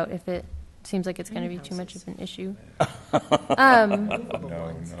take it out if it seems like it's going to be too much of an issue.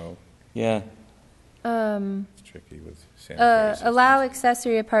 No, Yeah. it's tricky with sanitary systems. Allow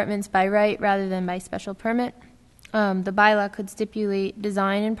accessory apartments by right rather than by special permit. The bylaw could stipulate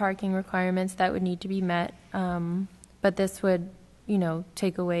design and parking requirements that would need to be met, but this would,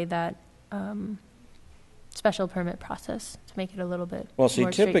 take away that special permit process to make it a little bit Well, see,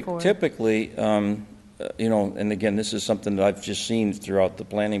 more straightforward. typically, and again, this is something that I've just seen throughout the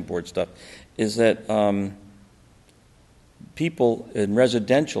planning board stuff, is that people in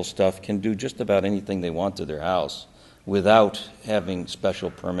residential stuff can do just about anything they want to their house without having special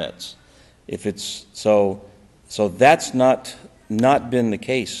permits. If it's so that's not been the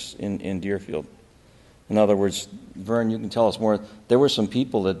case in Deerfield. In other words, Vern, you can tell us more. There were some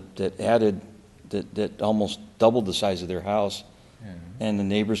people that added that almost doubled the size of their house. And the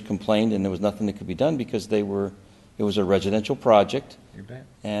neighbors complained, and there was nothing that could be done because it was a residential project, You bet.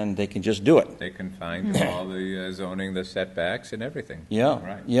 and they can just do it. They confined to all the zoning, the setbacks, and everything. Yeah,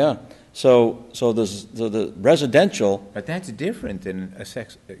 Right. yeah. So the residential, But that's different than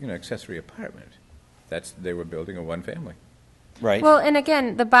accessory apartment. They were building a one-family. right? Well, and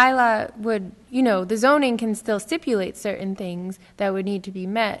again, the bylaw would, the zoning can still stipulate certain things that would need to be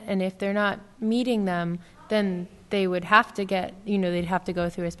met, and if they're not meeting them, then they would have to get, they'd have to go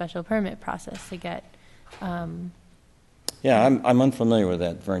through a special permit process to get. Yeah, I'm unfamiliar with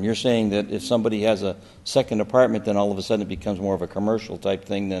that, Vern. You're saying that if somebody has a second apartment, then all of a sudden it becomes more of a commercial type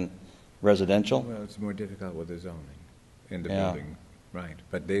thing than residential? Well, it's more difficult with the zoning in the Yeah. building, right.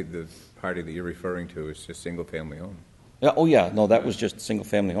 But the party that you're referring to is just single-family home. Yeah, oh, yeah, no, that was just a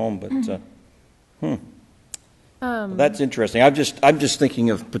single-family home, but, that's interesting. I'm just thinking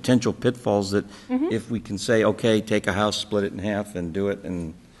of potential pitfalls that if we can say, okay, take a house, split it in half, and do it,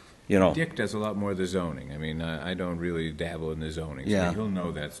 and, Dick does a lot more of the zoning. I mean, I don't really dabble in the zoning, so Yeah. he'll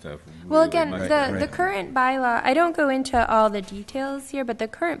know that stuff. Well, really again, much the better. current bylaw, I don't go into all the details here, but the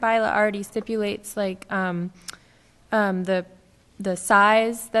current bylaw already stipulates like the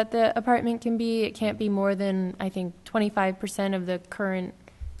size that the apartment can be. It can't be more than, I think, 25% of the current,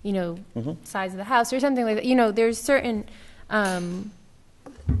 size of the house or something like that. There's certain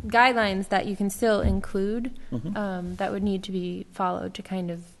guidelines that you can still include that would need to be followed to kind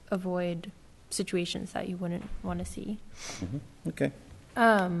of avoid situations that you wouldn't want to see. okay.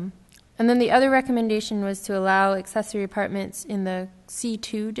 And then the other recommendation was to allow accessory apartments in the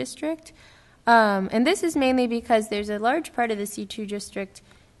C2 district. And this is mainly because there's a large part of the C2 district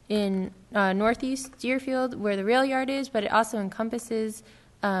in northeast Deerfield where the rail yard is, but it also encompasses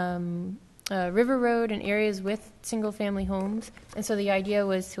River Road and areas with single-family homes. And so the idea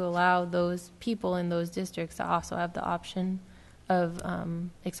was to allow those people in those districts to also have the option of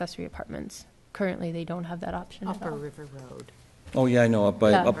accessory apartments. Currently, they don't have that option at Upper all. River Road. Oh, yeah, I know, up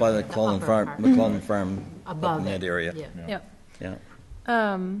by Yeah. the The McClellan upper Farm, part. McClellan Farm, up Above in that it, area. yeah. Yep.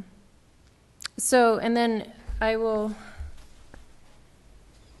 Yeah. So, and then I will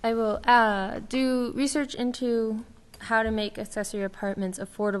do research into how to make accessory apartments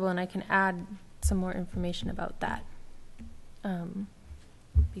affordable, and I can add some more information about that,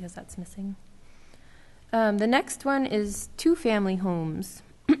 because that's missing. The next one is two-family homes.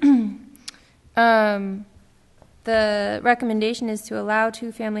 The recommendation is to allow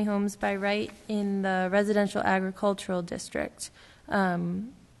two-family homes by right in the residential agricultural district.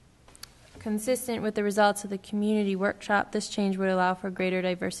 Consistent with the results of the community workshop, this change would allow for greater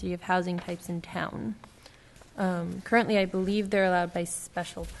diversity of housing types in town. Currently, I believe they're allowed by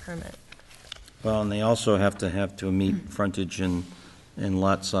special permit. Well, and they also have to meet frontage and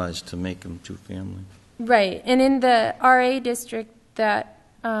lot size to make them two-family. Right, and in the RA district, that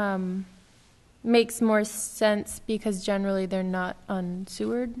makes more sense because generally they're not on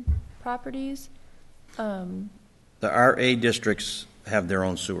sewered properties. The RA districts have their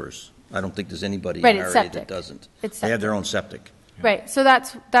own sewers. I don't think there's anybody Right, in it's RA septic. that doesn't. It's They have septic. their own septic. Right, so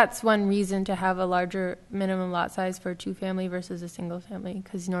that's one reason to have a larger minimum lot size for a two-family versus a single-family,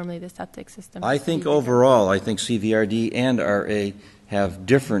 because normally the septic system. I has to think be bigger. overall, I think CVRD and RA have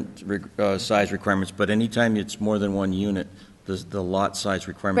different size requirements, but anytime it's more than one unit, the lot size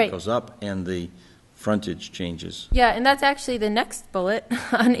requirement Right. goes up and the frontage changes. Yeah, and that's actually the next bullet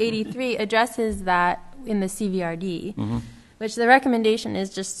on 83 addresses that in the CVRD, which the recommendation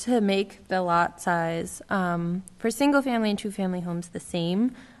is just to make the lot size for single-family and two-family homes the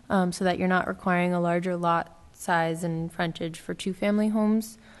same, so that you're not requiring a larger lot size and frontage for two-family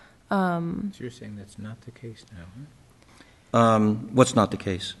homes. So you're saying that's not the case now, huh? What's not the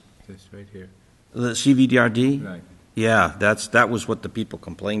case? This right here. The CVRD? Right. Yeah, that was what the people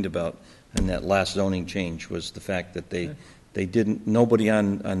complained about in that last zoning change, was the fact that they didn't, nobody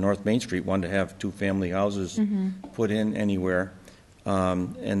on North Main Street wanted to have two-family houses put in anywhere.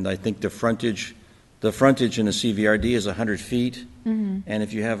 And I think the frontage in a CVRD is 100 feet. And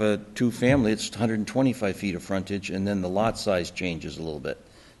if you have a two-family, it's 125 feet of frontage, and then the lot size changes a little bit.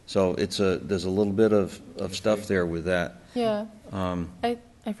 So there's a little bit of stuff there with that. Yeah,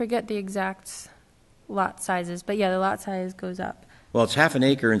 I forget the exact lot sizes, but yeah, the lot size goes up. Well, it's half an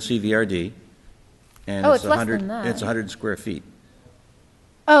acre in CVRD, and Oh, it's it's less 100, than that. it's 100 square feet.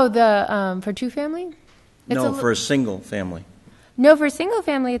 Oh, the for two-family? No, for a single family. No, for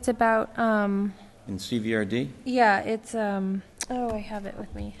single-family, it's about In CVRD? yeah, it's oh, I have it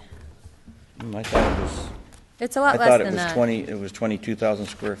with me. I thought it was, It's a I lot less thought it than was that. 22,000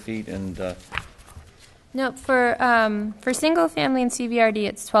 square feet, and, No, for single family in CVRD,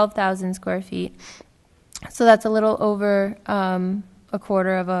 it's 12,000 square feet. So that's a little over a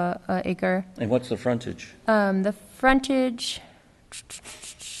quarter of a acre. and what's the frontage? The frontage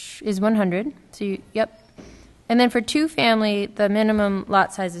is 100. So yep. And then for two family, the minimum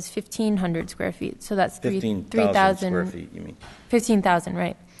lot size is 1,500 square feet. So that's 15,000 square feet, you mean? 15,000,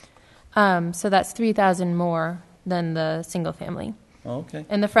 right? So that's 3,000 more than the single family. Oh, okay.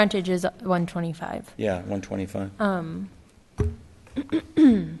 And the frontage is 125. Yeah, 125.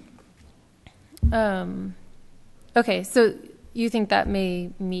 Okay, so you think that may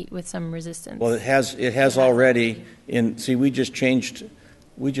meet with some resistance? Well, it has already, see, we just changed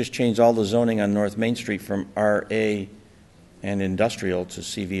all the zoning on North Main Street from RA and industrial to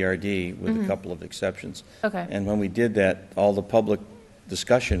CVRD with a couple of exceptions. Okay. And when we did that, all the public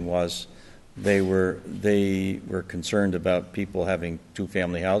discussion was, they were concerned about people having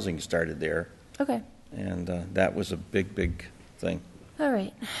two-family housing started there, Okay, and that was a big, big thing, all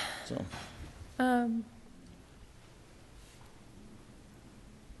right. so. Um,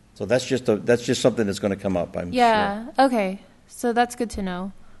 So that's just something that's going to come up, I'm sure. Yeah, okay, so that's good to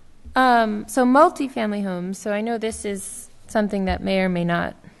know. So multifamily homes, so I know this is something that may or may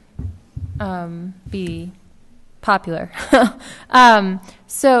not be popular.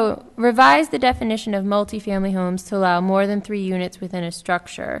 So revise the definition of multifamily homes to allow more than 3 units within a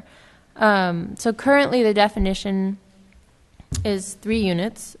structure. So currently the definition is 3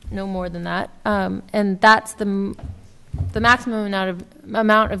 units, no more than that, and that's the maximum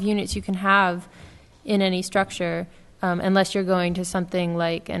amount of units you can have in any structure, unless you're going to something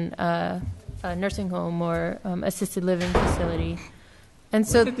like a nursing home or assisted living facility. And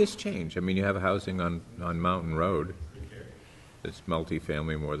so When did this change? I mean, you have housing on Mountain Road that's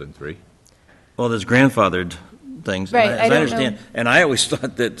multifamily more than 3. Well, there's grandfathered things. Right, As I don't understand, know. and I always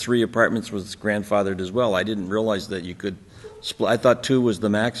thought that 3 apartments was grandfathered as well. I didn't realize that you could split. I thought 2 was the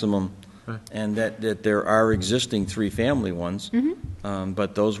maximum, and that there are existing 3-family ones,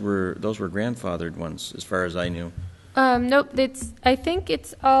 but those were grandfathered ones, as far as I knew. nope, I think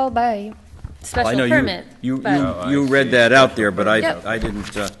it's all by Well, I know special permit. you but- read that out there, but Yep. I didn't.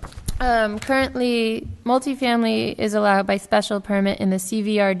 Currently, multifamily is allowed by special permit in the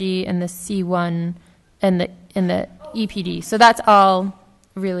CVRD and the C1 and the EPD. So that's all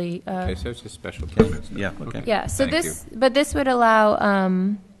really. Okay, so it's a special permit. Yeah. Okay. Yeah. So Thank this would allow.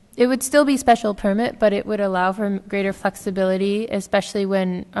 It would still be special permit, but it would allow for greater flexibility, especially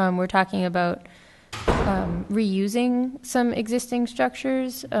when we're talking about reusing some existing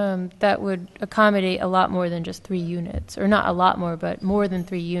structures that would accommodate a lot more than just 3 units, or not a lot more, but more than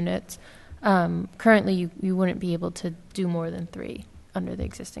 3 units. Currently, you wouldn't be able to do more than 3 under the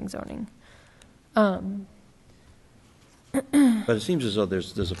existing zoning. But it seems as though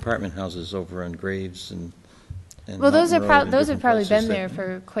there's apartment houses over on Graves and Well, those Mountain are Road and those have different probably places been there that-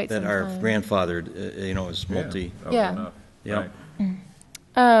 for quite some that are time. grandfathered, as multi. Oh, Yeah. enough. Yeah. Right.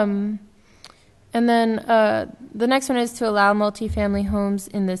 And then the next one is to allow multifamily homes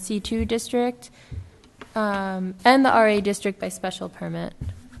in the C2 district and the RA district by special permit.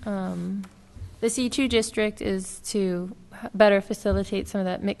 The C2 district is to better facilitate some of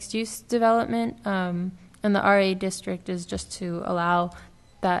that mixed-use development, and the RA district is just to allow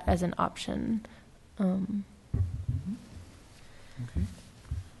that as an option.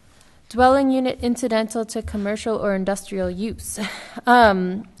 Dwelling unit incidental to commercial or industrial use.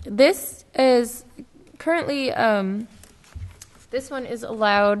 This is currently, this one is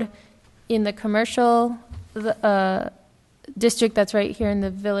allowed in the commercial district that's right here in the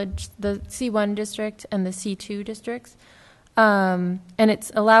village, the C1 district and the C2 districts. And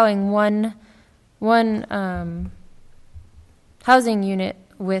it's allowing one housing unit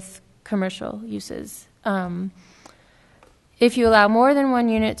with commercial uses. If you allow more than one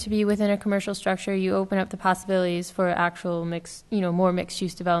unit to be within a commercial structure, you open up the possibilities for actual more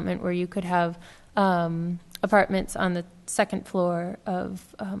mixed-use development where you could have apartments on the second floor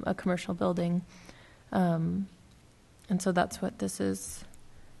of a commercial building. And so that's what this is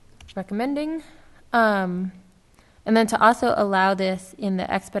recommending. And then to also allow this in the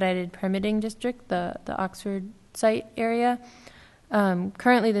expedited permitting district, the Oxford site area.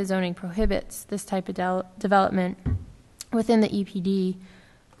 Currently, the zoning prohibits this type of development within the EPD,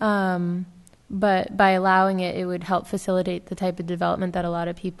 but by allowing it, it would help facilitate the type of development that a lot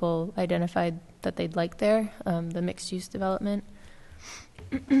of people identified that they'd like there, the mixed-use development.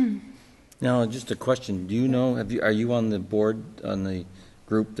 Now, just a question. Do you know, are you on the board, on the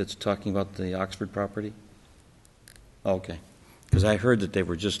group that's talking about the Oxford property? Oh, okay. Because I heard that they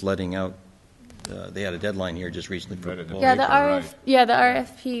were just letting out, they had a deadline here just recently for proposals. Yeah, the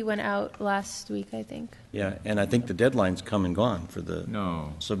RFP went out last week, I think. Yeah, and I think the deadline's come and gone for the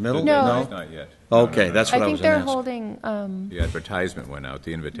submittal? No. Not yet. Okay, that's what I was think they're going to ask. holding. The advertisement went out,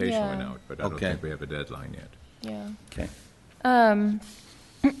 the invitation Yeah. went out, but I don't think we have a deadline yet. Yeah. Okay.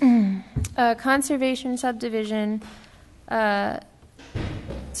 Conservation subdivision.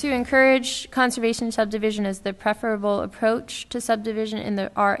 To encourage conservation subdivision as the preferable approach to subdivision in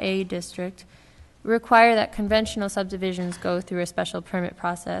the RA district, require that conventional subdivisions go through a special permit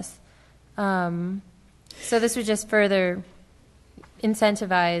process. So this would just further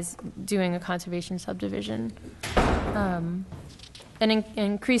incentivize doing a conservation subdivision and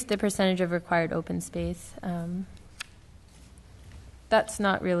increase the percentage of required open space. That's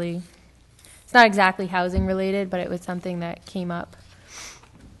not really, it's not exactly housing related, but it was something that came up.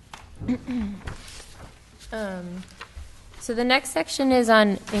 So the next section is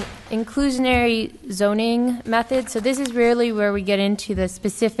on inclusionary zoning methods. So this is really where we get into the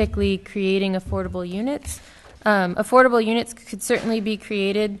specifically creating affordable units. Affordable units could certainly be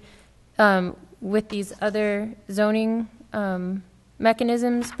created with these other zoning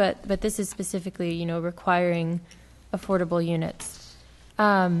mechanisms, but this is specifically, requiring affordable units.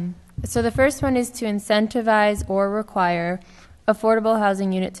 So the first one is to incentivize or require affordable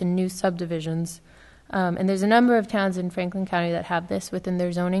housing units in new subdivisions. And there's a number of towns in Franklin County that have this within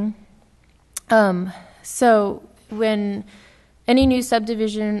their zoning. So when any new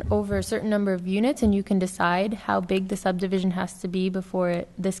subdivision over a certain number of units, and you can decide how big the subdivision has to be before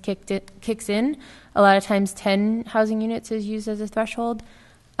this kicks in, a lot of times 10 housing units is used as a threshold.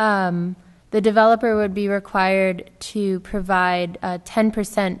 The developer would be required to provide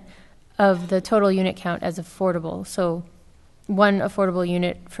 10% of the total unit count as affordable. So one affordable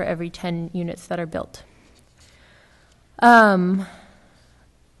unit for every 10 units that are built.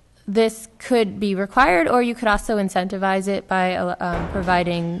 This could be required, or you could also incentivize it by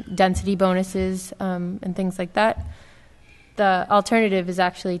providing density bonuses and things like that. The alternative is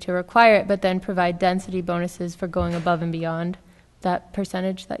actually to require it, but then provide density bonuses for going above and beyond that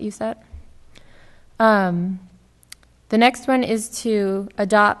percentage that you set. The next one is to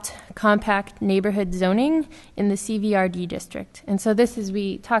adopt compact neighborhood zoning in the CVRD district. And so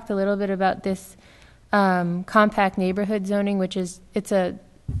we talked a little bit about this compact neighborhood zoning, which is, it's a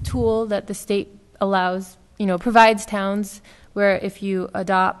tool that the state allows, provides towns where if you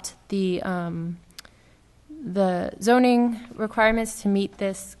adopt the zoning requirements to meet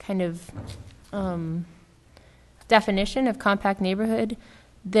this kind of definition of compact neighborhood,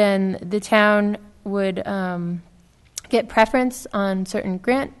 then the town would get preference on certain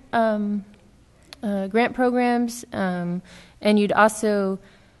grant programs, and you'd also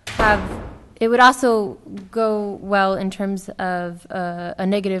it would also go well in terms of a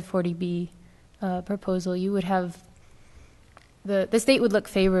negative 40B proposal. You would have, the state would look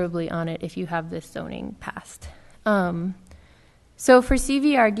favorably on it if you have this zoning passed. So for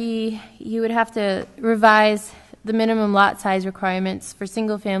CVRD, you would have to revise the minimum lot size requirements for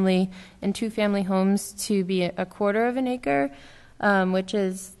single-family and two-family homes to be a quarter of an acre, which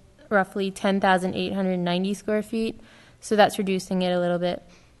is roughly 10,890 square feet. So that's reducing it a little bit.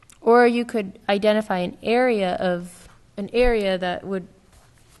 Or you could identify an area that would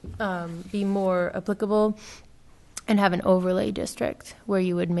be more applicable and have an overlay district where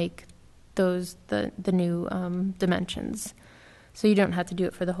you would make those the new dimensions. So you don't have to do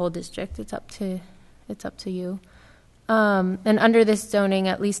it for the whole district. It's up to you. And under this zoning,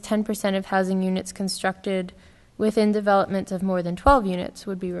 at least 10% of housing units constructed within developments of more than 12 units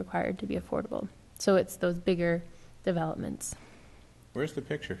would be required to be affordable. So it's those bigger developments. Where's the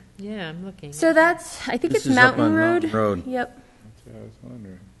picture? Yeah, I'm looking. So that's, I think This it's is up Mountain on Road. Mountain Road. Yep. That's what I was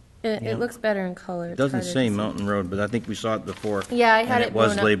wondering. It looks better in color. It It's doesn't harder to say see. Mountain Road, but I think we saw it before. Yeah, I had and it it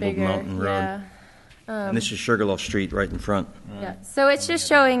was blown up labeled bigger. Mountain Road. Yeah. And this is Sugarloaf Street right in front. Yeah. So it's just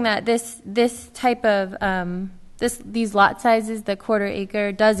showing that this type of these lot sizes, the quarter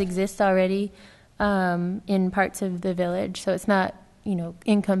acre, does exist already in parts of the village. So it's not,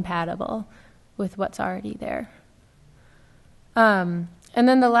 incompatible with what's already there. And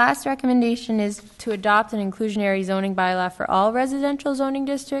then the last recommendation is to adopt an inclusionary zoning bylaw for all residential zoning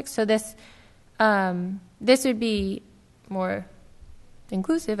districts. So this would be more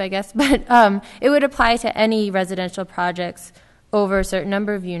inclusive, I guess, but it would apply to any residential projects over a certain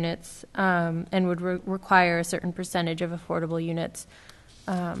number of units and would require a certain percentage of affordable units.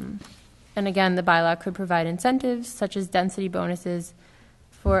 And again, the bylaw could provide incentives such as density bonuses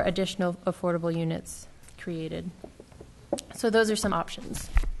for additional affordable units created. So those are some options.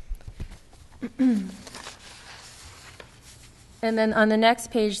 And then on the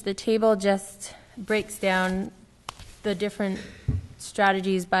next page, the table just breaks down the different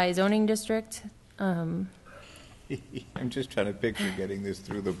strategies by zoning district. I'm just trying to picture getting this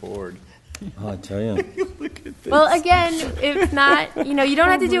through the board. Oh, I tell you. Look at this. Well, again, it's not, you don't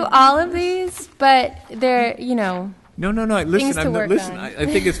have to do all of these, but they're, No. Things to work Listen. on. I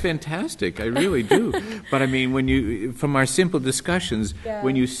think it's fantastic. I really do. But I mean, from our simple discussions, Yeah.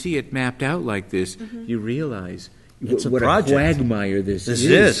 when you see it mapped out like this, you realize It's a what project. a quagmire this This is.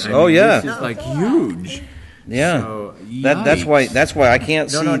 is. I mean, Oh, yeah. This is like huge. Yeah. So, That's yikes. why I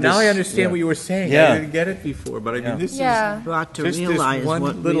can't see No. this. Now I understand yeah. what you were saying. Yeah. I didn't get it before, but I mean, Yeah. this yeah. Brought to Just this realize one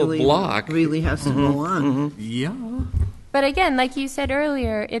what little really, block. really has to go on. is yeah. But again, like you said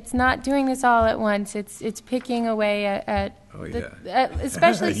earlier, it's not doing this all at once. It's picking away at Oh,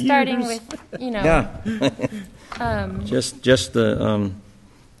 especially starting with, Yeah. um, Just the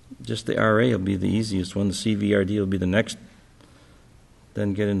RA will be the easiest one. The CVRD will be the next.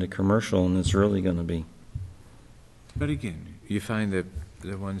 Then get into commercial, and it's really going to be. But again, you find that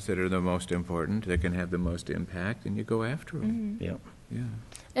the ones that are the most important, that can have the most impact, and you go after them. Yeah. Yeah.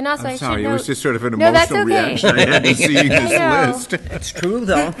 and also I'm I sorry, should it note, was just sort of an No, that's emotional okay. reaction I had to seeing this know. list. It's true,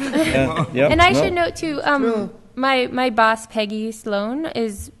 though. Yeah. Yep. and I No. should note too, my boss Peggy Sloan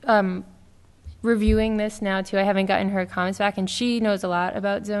is reviewing this now too. I haven't gotten her comments back, and she knows a lot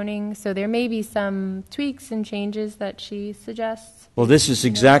about zoning, so there may be some tweaks and changes that she suggests. Well, this is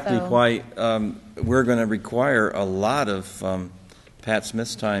exactly so- why we're going to require a lot of Pat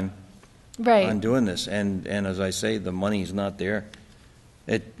Smith's time Right. on doing this, and as I say, the money's not there.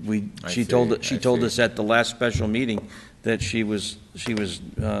 She I told see. us at the last special meeting that she was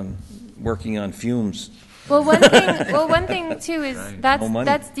working on fumes. Well, one thing too is Right. that's No money.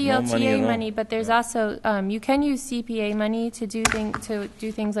 that's No money DLTA at all. money, but there's also you can use CPA money to do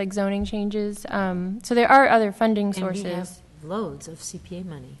things like zoning changes. So there are other funding And we have sources. loads of CPA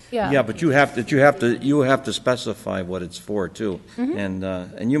money. Yeah, but you have to specify what it's for too,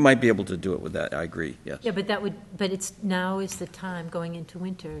 Mm-hmm. and you might be able to do it with that. I agree. Yes. Yeah, but now is the time going into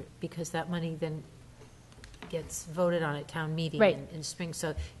winter, because that money then gets voted on at town meeting Right. in spring,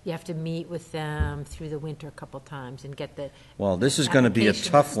 so you have to meet with them through the winter a couple times and get the Well, this is going to be a applications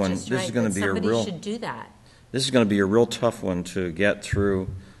tough one. just This is right, going to but be a somebody real. should do that. This is going to be a real tough one to get through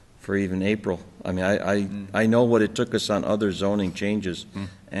for even April. I mean, I know what it took us on other zoning changes,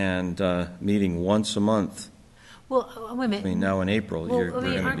 and meeting once a month. Well, wait a minute. I mean, now in April, Well, we're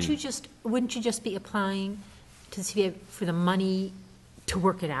going to aren't you be. wouldn't you just be applying to the CPA for the money to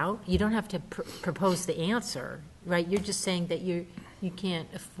work it out? You don't have to propose the answer, right? You're just saying that you can't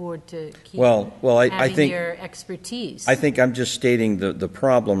afford to keep Well, I having think. your expertise. I think I'm just stating the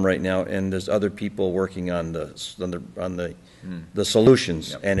problem right now, and there's other people working on the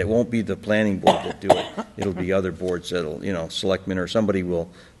solutions, and it won't be the planning board that do it. It'll be other boards that'll, selectmen or somebody will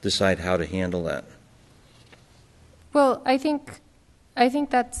decide how to handle that. Well, I think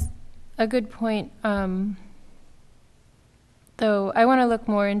that's a good point. The though I want to look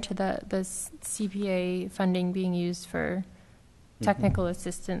more into the CPA funding being used for technical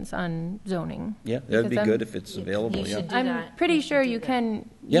assistance on zoning. Yeah, that'd be Because good if it's available, You yeah. should do I'm that. pretty You should sure do you that. can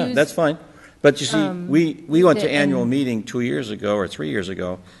Yeah, use, that's fine. But you see, we went to it annual in- meeting 2 years ago or 3 years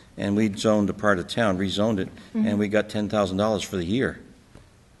ago, and we zoned a part of town, rezoned it, and we got $10,000 for the year.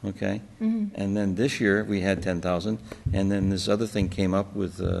 Okay? And then this year, we had 10,000, and then this other thing came up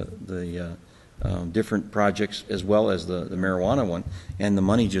with the different projects as well as the marijuana one, and the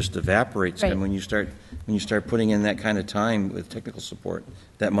money just evaporates. Right. And when you start putting in that kind of time with technical support,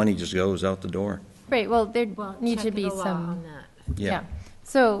 that money just goes out the door. Right, well, there Well, need to be technical law some, on that yeah.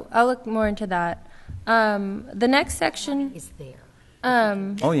 So I'll look more into that. The next section, is there.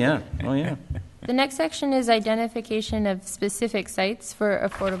 Oh, yeah, oh, yeah. the next section is identification of specific sites for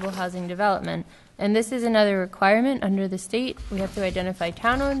affordable housing development. And this is another requirement under the state. We have to identify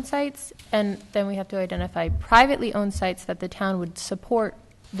town-owned sites, and then we have to identify privately owned sites that the town would support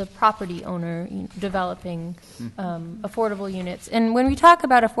the property owner developing affordable units. And when we talk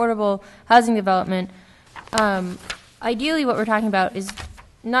about affordable housing development, ideally what we're talking about is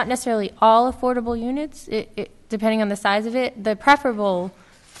not necessarily all affordable units, depending on the size of it. The preferable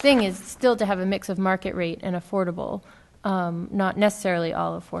thing is still to have a mix of market rate and affordable, not necessarily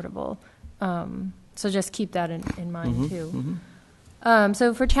all affordable. So just keep that in mind, too.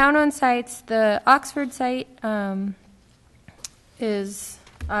 So for town-owned sites, the Oxford site is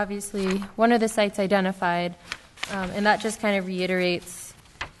obviously one of the sites identified, and that just kind of reiterates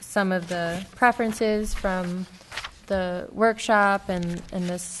some of the preferences from the workshop and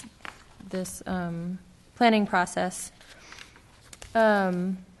this planning process.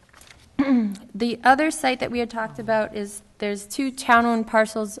 The other site that we had talked about is there's 2 town-owned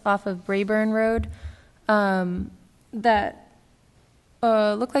parcels off of Brayburn Road that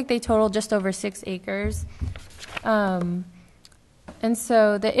look like they total just over 6 acres. And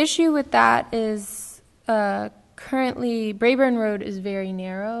so the issue with that is currently Brayburn Road is very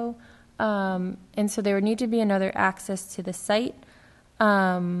narrow, and so there would need to be another access to the site.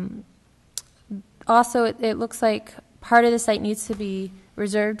 Also, it looks like part of the site needs to be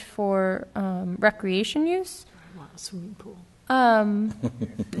reserved for recreation use. Wow, swimming pool. And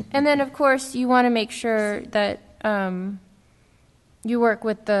then, of course, you want to make sure that you work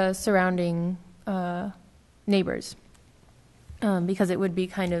with the surrounding neighbors, because it would be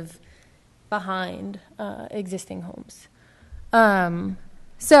kind of behind existing homes.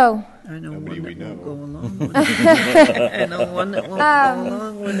 So I know Nobody one we that won't know. go along with it. I know one that won't go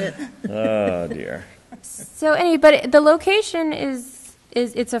along with it. Oh, dear. So anyway, but the location is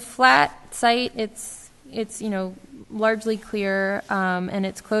it's a flat site. It's largely clear, and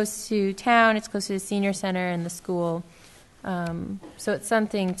it's close to town. It's close to the senior center and the school. So it's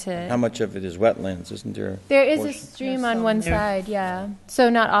something to. How much of it is wetlands, isn't there? There is a portion? stream on one side, yeah. So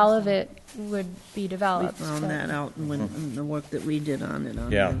not all of it would be We developed. found but- that out when in the work that we did on it.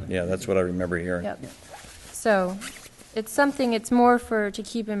 Yeah, that's what I remember hearing. Yep. So it's something, it's more to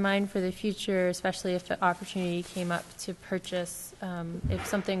keep in mind for the future, especially if the opportunity came up to purchase, if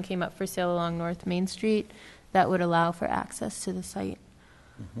something came up for sale along North Main Street, that would allow for access to the site.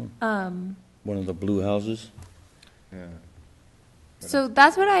 One of the blue houses. Yeah. So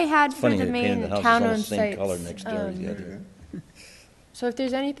that's what I had for Funny, the they main painted the houses all the town-owned same sites. color next door to the other. So if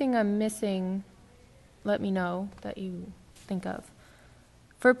there's anything I'm missing, let me know that you think of.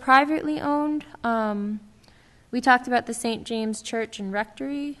 For privately owned, we talked about the St. James Church and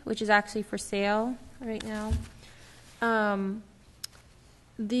Rectory, which is actually for sale right now.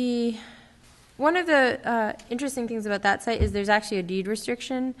 One of the interesting things about that site is there's actually a deed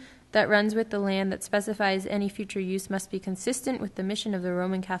restriction that runs with the land that specifies any future use must be consistent with the mission of the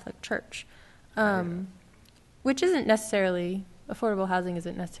Roman Catholic Church, which isn't necessarily, affordable housing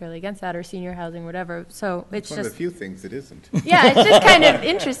isn't necessarily against that, or senior housing, whatever. So it's One of the just, few things it isn't. yeah, it's just kind of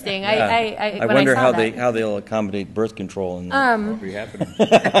interesting. I When wonder saw how they'll accommodate birth control in Won't be happening. Won't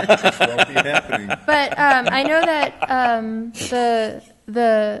be happening. But I know that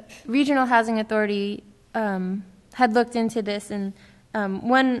the Regional Housing Authority had looked into this, and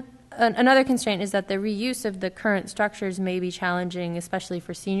another constraint is that the reuse of the current structures may be challenging, especially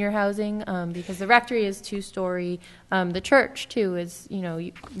for senior housing, because the rectory is 2-story. The church, too, is,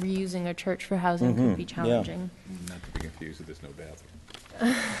 reusing a church for housing could be challenging. Not to be confused with there's no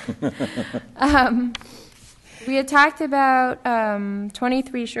bathroom. We had talked about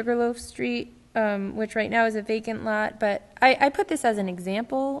 23 Sugarloaf Street, which right now is a vacant lot, but I put this as an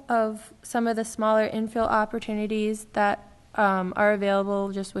example of some of the smaller infill opportunities that are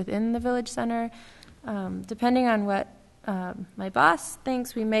available just within the village center. Depending on what my boss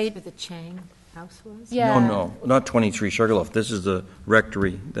thinks, we may, With the Chang. house was? Yeah. No, not 23 Sugarloaf. This is the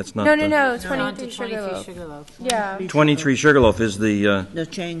rectory. That's not No, the... no, It's on to 23 Sugarloaf. Sugarloaf. Yeah. 23 Sugarloaf is the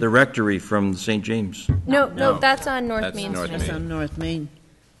Chang. the rectory from St. James. No, that's on North That's Main North Street. That's Main. on North Main.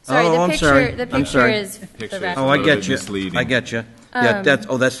 Sorry, Oh, the I'm picture, sorry. the I'm picture sorry. is Picture the is rest. Oh, I little get bit you. misleading. I get you. Yeah,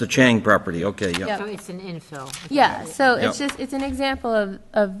 that's the Chang property. Okay, yeah. Yep. So it's an infill. Yeah, so Yep. it's just, it's an example of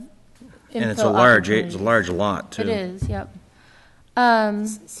And it's infill a large opportunities. lot, too. It is, yep.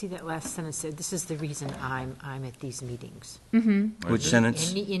 See that last sentence there? This is the reason I'm at these meetings. Which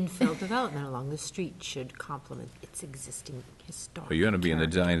sentence? Any infill development along the street should complement its existing historic. Well, you're going to be in the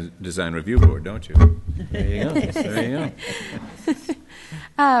character. design review board, don't you? There you go. There you go.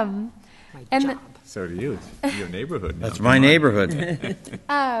 My and job. So do you. It's your neighborhood now. That's my neighborhood.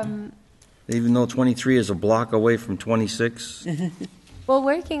 Um, Even though 23 is a block away from 26. well,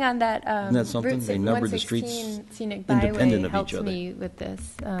 working on that, Isn't that something? Route They number the streets 116 scenic independent byway of each helps other. me with this.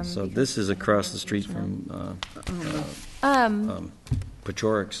 So because- this is across the street from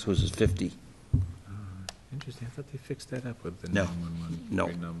Pechorik's, who's 50. Interesting. I thought they fixed that up with the No. 911 No,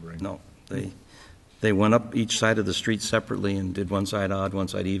 renumbering. no. They went up each side of the street separately and did one side odd, one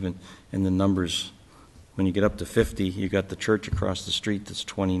side even, and the numbers, when you get up to 50, you got the church across the street that's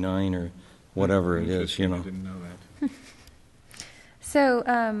 29 or whatever it is, you Interesting. I know. didn't know that.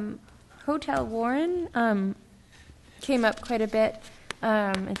 So, Hotel Warren came up quite a bit.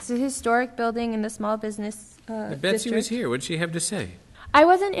 It's a historic building in the small business Betsy was district. here. What'd she have to say? I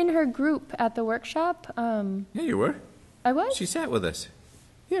wasn't in her group at the workshop. Yeah, you were. I was? She sat with us.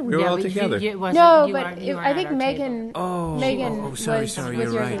 Yeah, we were Yeah, all but together. it wasn't- No, you but aren't- you I aren't think at our table. Megan. Oh, Megan sorry, was sorry,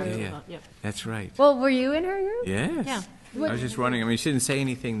 your you're right. group. Yeah. Yep. That's right. Well, were you in her group? Yes. Yeah. I was just wondering. I mean, she didn't say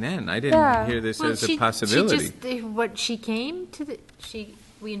anything then. I didn't Yeah. hear this Well, as a possibility. She came to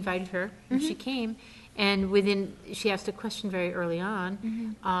we invited her, and Mm-hmm. she came, and she asked a question very early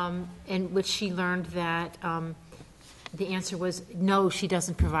on, Mm-hmm. in which she learned that, the answer was, no, she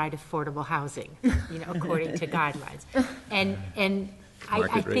doesn't provide affordable housing, according to guidelines. And I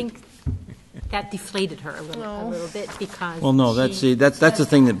Market rate. think that deflated her a little bit because. Well, no, she- that's the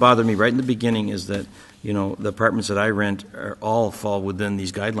thing that bothered me right in the beginning is that, the apartments that I rent all fall within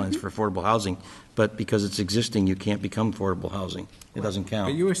these guidelines for affordable housing, but because it's existing, you can't become affordable housing. It doesn't But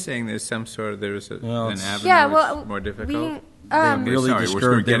count. you were saying there's some sort of Well, an it's- avenue Yeah, that's well, more difficult. They really sorry,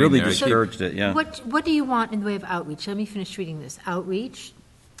 we're they getting really there. discouraged it, yeah. What do you want in the way of outreach? Let me finish reading this. Outreach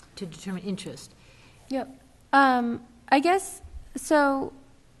to determine interest. Yep. I guess, so,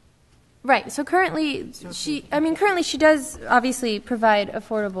 right, so currently, she does obviously provide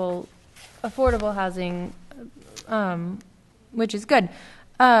affordable housing, which is good.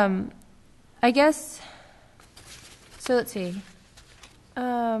 I guess, so let's see.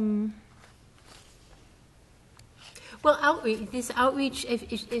 Well, outreach,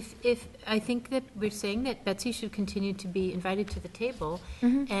 if, I think that we're saying that Betsy should continue to be invited to the table,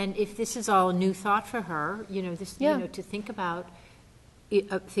 and if this is all new thought for her, to think about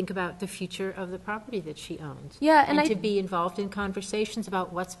the future of the property that she owns. Yeah, And and to be involved in conversations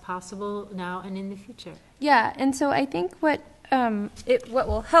about what's possible now and in the future. Yeah, and so I think what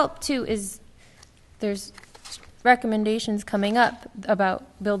will help too is there's recommendations coming up about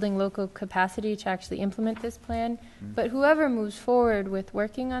building local capacity to actually implement this plan. But whoever moves forward with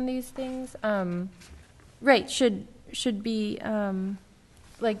working on these things, should be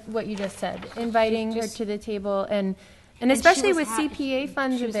like what you just said, inviting her to the table and especially she was with CPA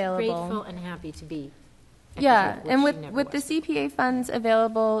funds She was available. grateful and happy to be. at the Yeah, table, and which she never with the was. CPA funds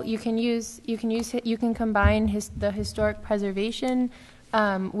available, you can combine the historic preservation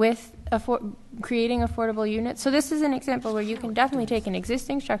with creating affordable units. So this is an example where you can definitely take an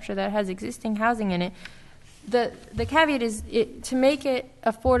existing structure that has existing housing in it. The caveat is to make it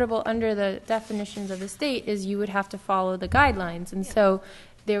affordable under the definitions of the state is you would have to follow the guidelines, and so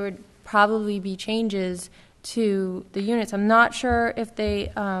there would probably be changes to the units. I'm not sure if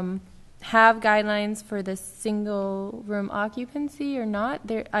they have guidelines for the single room occupancy or not.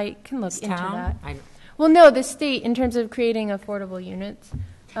 I can look into Town? that. I don't- Well, no, the state in terms of creating affordable units.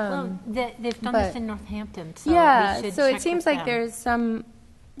 Well, they've done this but- in Northampton, so we Yeah, should so it check seems with like them. there's some,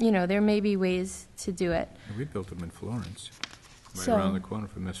 there may be ways to do it. We built them in Florence, right So- around the corner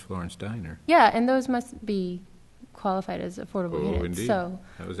from Miss Florence Diner. Yeah, and those must be qualified as affordable Oh, units. indeed. So,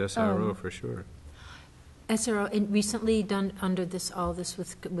 That was SRO for sure. SRO, and recently done under all this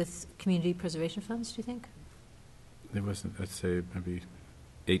with community preservation funds, do you think? It wasn't, let's say, maybe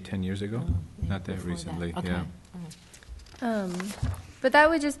 8-10 years ago? Yeah, Not that before recently, Okay. yeah. All right. but that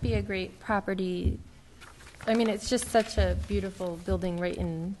would just be a great property. I mean, it's just such a beautiful building right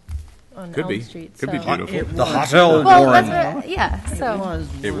in on Could Elm be. Street. Could be so- beautiful. The hotel Well, Warren. that's what, yeah, so.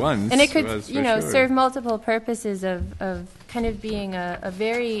 It once And it could, was, you for know, sure. serve multiple purposes of kind of being a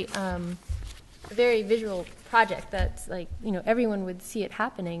very visual project that's like, you know, everyone would see it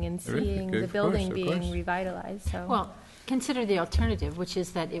happening and Terrific, seeing the of building course, of being course. revitalized, so. Well, consider the alternative, which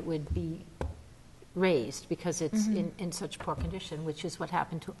is that it would be raised because it's in such poor condition, which is what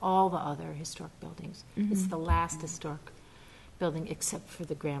happened to all the other historic buildings. It's the last historic building except for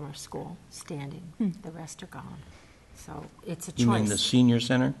the grammar school standing. The rest are gone. So it's a choice. You mean the senior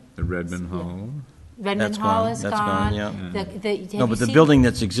center? The Redmond Yeah. Hall. Redmond That's Hall gone. is That's gone. gone, yeah. Have No, you but the seen- building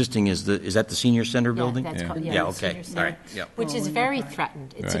that's existing is that the senior center building? Yeah, that's Yeah. called, Yeah, the okay, senior all center, right, yeah. which is very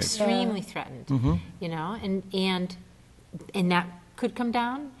threatened. It's Right. extremely threatened, you know, and that could come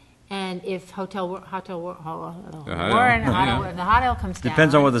down. And if Warren, yeah. the hotel comes down.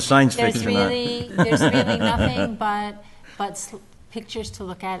 Depends on whether the sign's there's fixed or not. there's really nothing but pictures to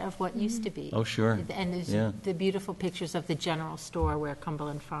look at of what used to be. Oh, sure. And there's Yeah. the beautiful pictures of the general store where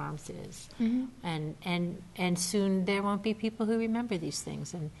Cumberland Farms is. And soon there won't be people who remember these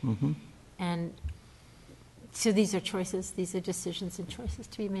things. And so these are choices, these are decisions and choices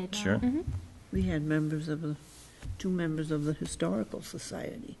to be made now. Sure. We had two members of the Historical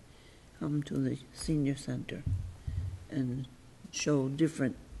Society come to the senior center and show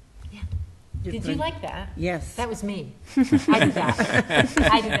different. Yeah. Did you like that? Yes. That was me. I did that.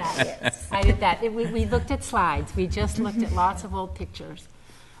 I did that. I did that. We looked at slides. We just looked at lots of old pictures.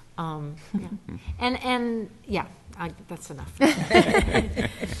 Yeah. And yeah, that's enough.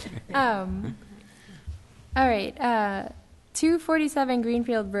 All right, 247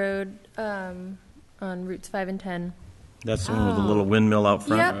 Greenfield Road, on routes 5 and 10. That's the one with the little windmill out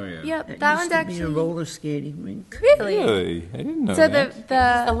front? Yep, Oh, yeah. yep, That that used one's to be actually. a roller skating rink. Really? Really? I didn't know So that.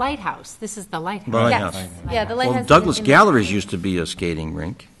 The lighthouse. This is the lighthouse. The lighthouse. Yes, yeah, the lighthouse. Well, is Douglas in- Galleries used to be a skating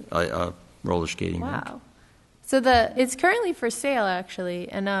rink, a roller skating rink. Wow. So it's currently for sale, actually,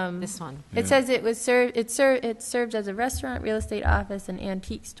 and This one. it says it was it served as a restaurant, real estate office, and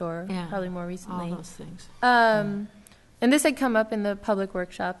antique store, Yeah. probably more All recently. those things. And this had come up in the public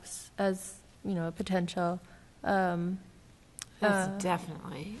workshops as, you know, a potential. That's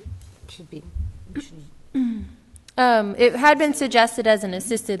definitely should be. It had been suggested as an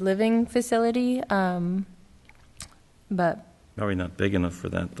assisted living facility, but Probably not big enough for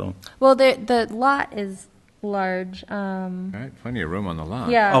that, though. well, the lot is large. Right, plenty of room on the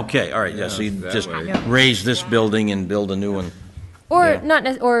lot. Yeah. Okay, all right, yeah, so you that just way. raise this building and build a new one. Or Yeah.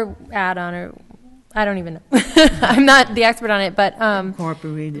 not, or add on, or I don't even know. I'm not the expert on it, but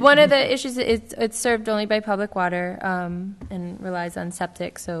Incorporated. one of the issues is it's served only by public water and relies on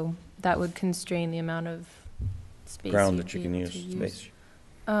septic, so that would constrain the amount of space Ground you'd that you be can able use, to space.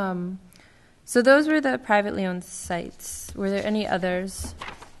 So those were the privately owned sites. Were there any others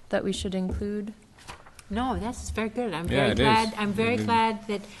that we should include? No, that's very good. I'm Yeah, very it glad. is. I'm very glad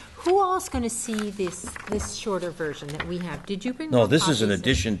that. Who all's going to see this shorter version that we have? Did you bring? No, more this is in copies?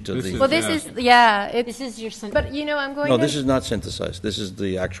 addition to This the. is- Well, this Yeah. is, yeah, it's, This is your. but you know, I'm going No, to. this is not synthesized. This is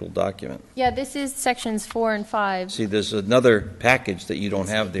the actual document. Yeah, this is sections 4 and 5. See, there's another package that you don't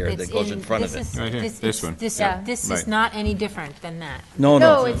have there It's that goes in front of it. Right here, this one. This, Yeah. this Right. is not any different than that. No,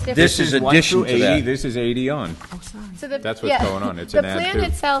 No, no, it's different. this is 1 addition through to 80, that. this is 80 on. Oh, sorry. So the, That's what's going on. It's the an add plan to.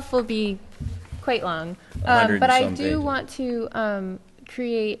 itself will be quite long, 100 but and I some do pages. want to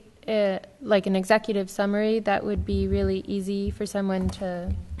create like an executive summary that would be really easy for someone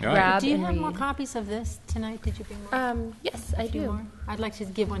to right. grab Do you and have more read. copies of this tonight? Did you bring more? Yes, I A few do. more? I'd like to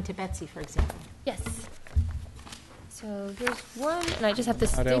give one to Betsy, for example. Yes. So here's one, and I just have to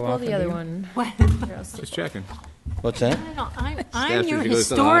How staple often the other do you- one. What? Here, I'll staple. Just checking. What's that? No, I'm Staff your usually goes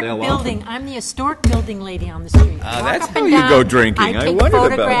to the historic hotel building. I'm the historic building lady on the street. Walk that's up how and you down. go drinking. I take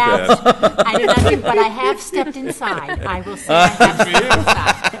wondered about photographs. I do not, but I have stepped inside. I will say I have stepped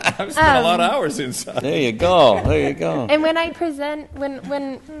inside. I've spent a lot of hours inside. There you go, there you go. And when I present,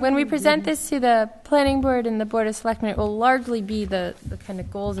 when we present this to the planning board and the board of selectmen, it will largely be the kind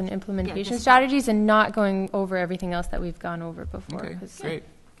of goals and implementation just- strategies, and not going over everything else that we've gone over before. Okay, 'Cause great.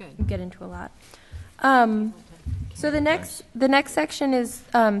 Good. we get into a lot. So the next section is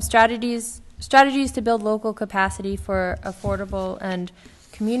strategies to build local capacity for affordable and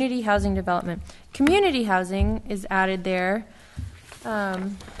community housing development. Community housing is added there.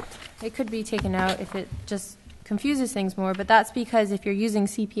 It could be taken out if it just confuses things more, but that's because if you're using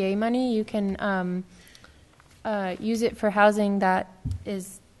CPA money, you can use it for housing that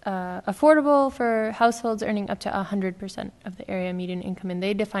is affordable for households earning up to 100% of the area median income, and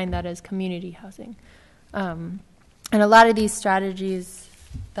they define that as community housing. And a lot of these strategies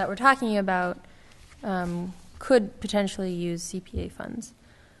that we're talking about could potentially use CPA funds.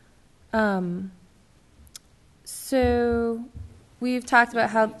 So we've talked about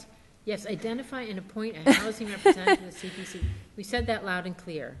how, Yes, identify and appoint a housing representative to the CPC. We said that loud and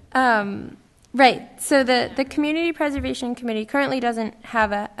clear. right, so the Community Preservation Committee currently doesn't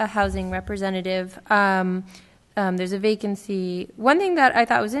have a housing representative. There's a vacancy. One thing that I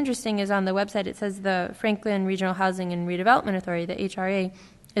thought was interesting is on the website it says the Franklin Regional Housing and Redevelopment Authority, the HRA,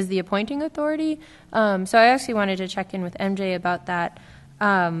 is the appointing authority. So I actually wanted to check in with MJ about that.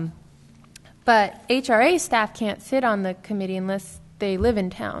 But HRA staff can't sit on the committee unless they live in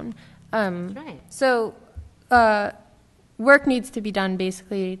town. Right. So work needs to be done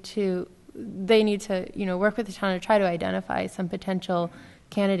basically they need to, work with the town to try to identify some potential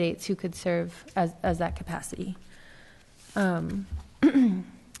candidates who could serve as that capacity. The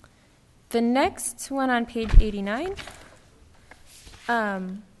next one on page 89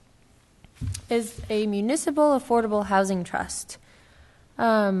 is a municipal affordable housing trust.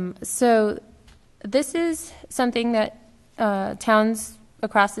 So this is something that towns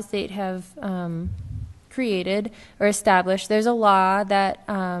across the state have created or established. There's a law that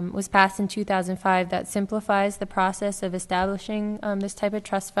was passed in 2005 that simplifies the process of establishing this type of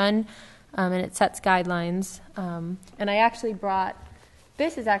trust fund, and it sets guidelines. And I actually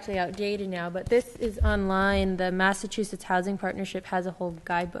this is actually outdated now, but this is online. The Massachusetts Housing Partnership has a whole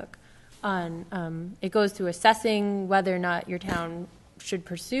guidebook on, it goes through assessing whether or not your town should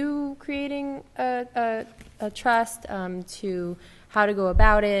pursue creating a trust, to how to go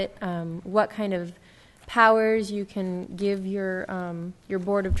about it, what kind of powers you can give your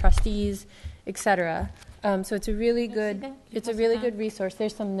board of trustees, etc. So it's a really good good resource.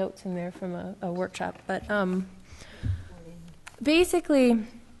 There's some notes in there from a workshop, but basically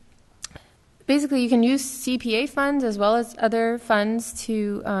you can use CPA funds as well as other funds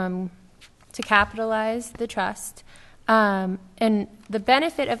to capitalize the trust. And the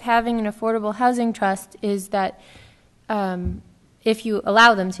benefit of having an affordable housing trust is that if you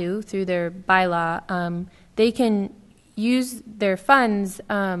allow them to, through their bylaw, they can use their funds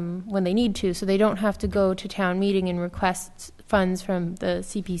when they need to, so they don't have to go to town meeting and request funds from the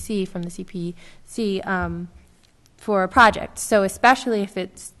CPC, for a project. So especially if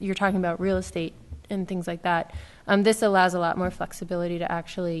you're talking about real estate and things like that, this allows a lot more flexibility to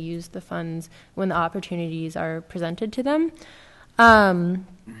actually use the funds when the opportunities are presented to them.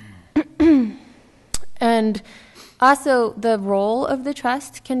 And also, the role of the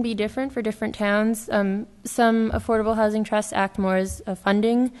trust can be different for different towns. Some affordable housing trusts act more as a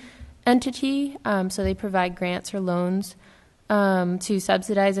funding entity, so they provide grants or loans to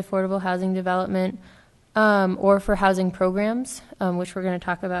subsidize affordable housing development, or for housing programs, which we're going to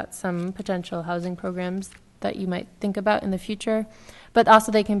talk about some potential housing programs that you might think about in the future. But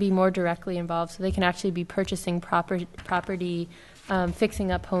also they can be more directly involved, so they can actually be purchasing property,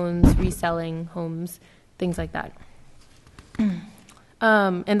 fixing up homes, reselling homes, things like that.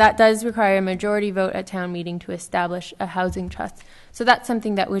 And that does require a majority vote at town meeting to establish a housing trust. So that's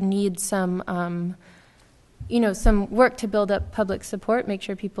something that would need some work to build up public support, make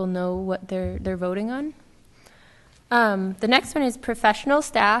sure people know what they're voting on. The next one is professional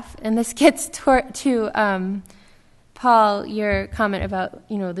staff, and this gets to Paul, your comment about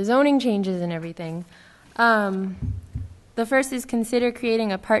the zoning changes and everything. The first is consider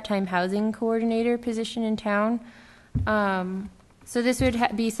creating a part-time housing coordinator position in town. So this would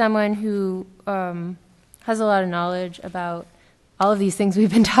be someone who has a lot of knowledge about all of these things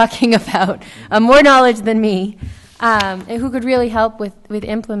we've been talking about, more knowledge than me, and who could really help with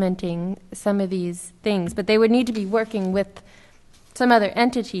implementing some of these things. But they would need to be working with some other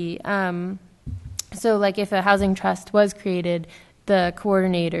entity. So like if a housing trust was created, the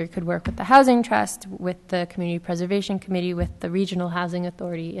coordinator could work with the housing trust, with the community preservation committee, with the regional housing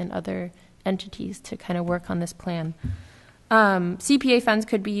authority and other entities to kind of work on this plan. CPA funds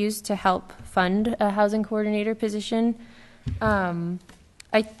could be used to help fund a housing coordinator position.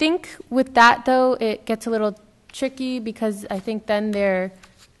 I think with that, though, it gets a little tricky because I think then their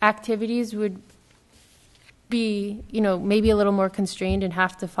activities would be, maybe a little more constrained and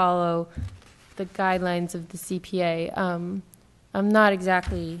have to follow the guidelines of the CPA. I'm not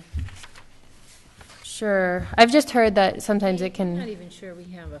exactly sure. I've just heard that sometimes it can... I'm not even sure we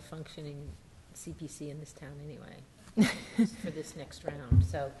have a functioning CPC in this town anyway for this next round.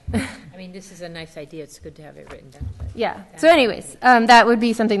 So, I mean, this is a nice idea. It's good to have it written down. Yeah. So anyways, that would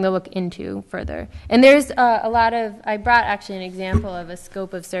be something to look into further. And there's a lot of... I brought actually an example of a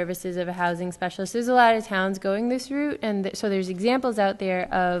scope of services of a housing specialist. There's a lot of towns going this route, and so there's examples out there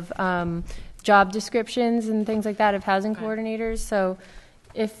of... job descriptions and things like that of housing coordinators. So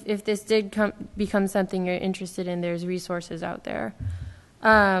if this did become something you're interested in, there's resources out there.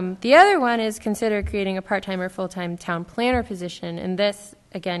 The other one is consider creating a part-time or full-time town planner position, and this,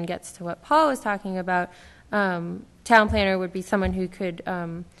 again, gets to what Paul was talking about. Town planner would be someone who could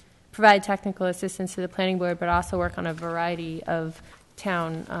provide technical assistance to the planning board, but also work on a variety of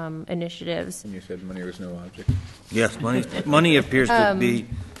town initiatives. And you said money was no object? Yes, money appears to be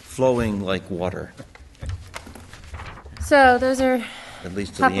flowing like water, So those are at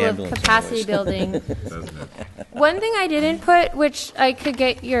least a to the couple of ambulance. capacity anyways. building. Doesn't it? One thing I didn't put, which I could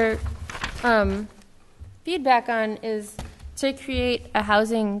get your feedback on, is to create a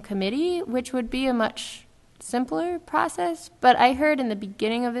housing committee, which would be a much simpler process. But I heard in the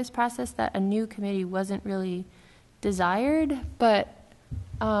beginning of this process that a new committee wasn't really desired. But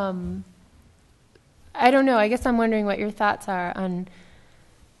I don't know. I guess I'm wondering what your thoughts are on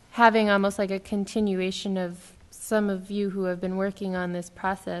having almost like a continuation of some of you who have been working on this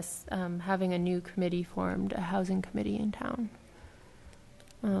process, having a new committee formed, a housing committee in town.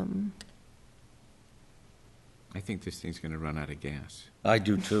 I think this thing's going to run out of gas. I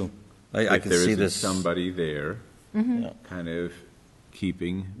do too. I If can there see isn't this. somebody there Mm-hmm. Yeah. kind of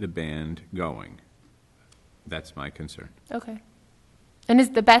keeping the band going. That's my concern. Okay. And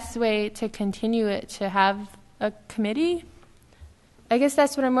is the best way to continue it to have a committee? I guess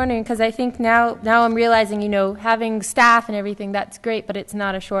that's what I'm wondering, because I think now I'm realizing, having staff and everything, that's great, but it's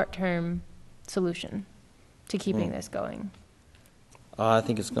not a short-term solution to keeping this going. I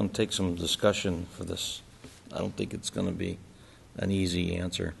think it's going to take some discussion for this. I don't think it's going to be an easy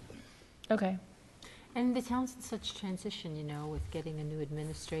answer. Okay. And the town's in such transition, with getting a new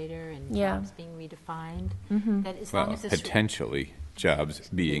administrator and Yeah. jobs being redefined, Mm-hmm. that as long Well, as this... potentially jobs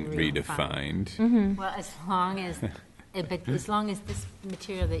being Being redefined. Mm-hmm. Well, as long as, but as long as this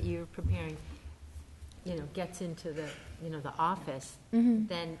material that you're preparing, gets into the, the office, Mm-hmm.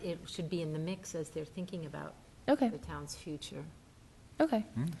 then it should be in the mix as they're thinking about Okay. the town's future. Okay.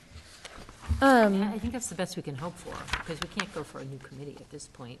 And I think that's the best we can hope for, because we can't go for a new committee at this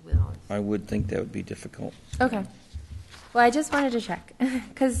point with all this. I would think that would be difficult. Okay. Well, I just wanted to check,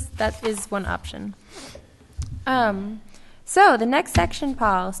 because that is one option. So the next section,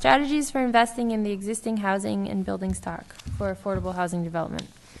 Paul, strategies for investing in the existing housing and building stock for affordable housing development.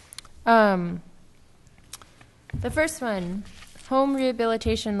 The first one, home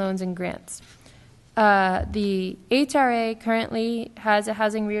rehabilitation loans and grants. The HRA currently has a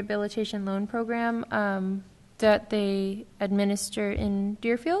housing rehabilitation loan program that they administer in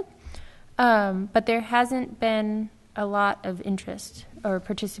Deerfield, but there hasn't been a lot of interest or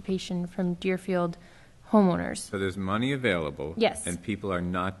participation from Deerfield homeowners. So there's money available. Yes. And people are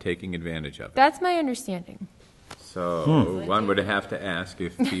not taking advantage of it. That's my understanding. So one would have to ask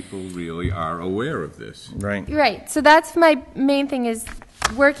if people really are aware of this. Right. Right. So that's my main thing, is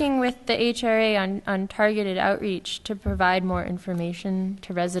working with the HRA on targeted outreach to provide more information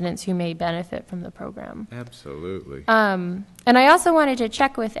to residents who may benefit from the program. Absolutely. And I also wanted to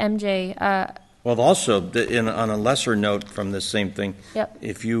check with MJ. Well, also, on a lesser note from this same thing, Yep.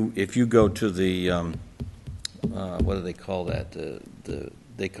 if you go to the, what do they call that?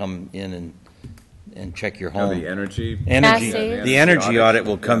 They come in and check your Oh, home. the energy. Energy, Mass the energy audit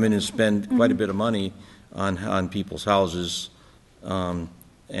will come in and spend quite a bit of money on people's houses. And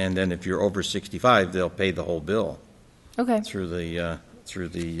then if you're over 65, they'll pay the whole bill Okay. through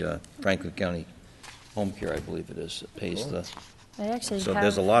the Franklin County Home Care, I believe it is, that pays the, I actually so have.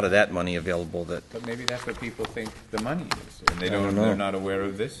 there's a lot of that money available that, But maybe that's what people think the money is, and don't know. they're not aware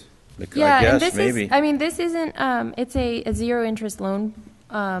of this. I Yeah, and guess, this maybe. is, I mean, this isn't, it's a zero interest loan,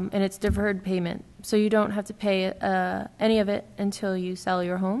 and it's deferred payment. So you don't have to pay any of it until you sell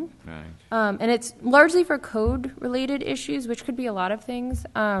your home. Right. And it's largely for code-related issues, which could be a lot of things.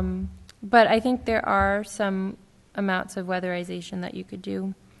 But I think there are some amounts of weatherization that you could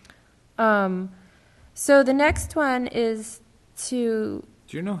do. So the next one is to,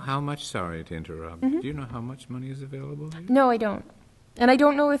 Do you know how much, sorry to interrupt, do you know how much money is available here? no, I don't. And I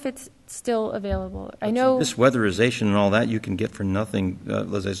don't know if it's still available. I know. This weatherization and all that you can get for nothing,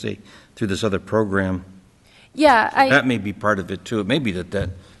 as I say, through this other program. Yeah, That may be part of it too. It may be that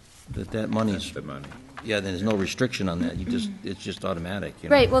money's, That's the money. yeah, there's no restriction on that. It's just automatic, you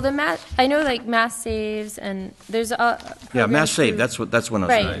know? right. Well, I know like Mass Saves, and there's a Yeah, Mass Save, through- that's when I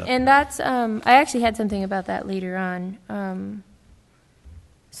was right, looking up. and that's I actually had something about that later on.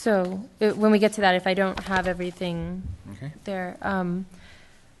 So when we get to that, if I don't have everything Okay. there,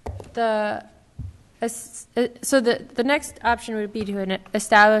 so the next option would be to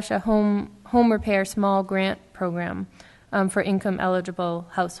establish a home repair small grant program for income eligible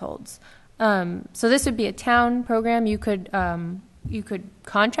households. So this would be a town program. You could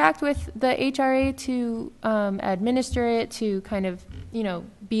contract with the HRA to administer it, to kind of,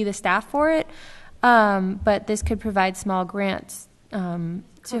 be the staff for it. But this could provide small grants to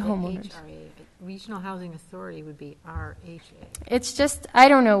homeowners. HRA, Regional Housing Authority would be RHA. It's just, I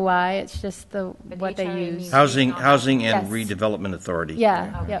don't know why, it's just what they HRA use. means- Housing and Yes. Redevelopment Authority.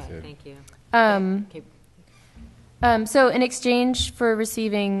 Yeah, Okay, yeah. thank you. Okay. So in exchange for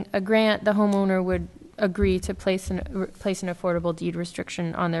receiving a grant, the homeowner would agree to place an affordable deed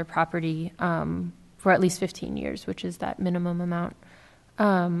restriction on their property for at least 15 years, which is that minimum amount.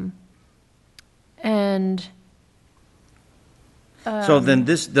 So then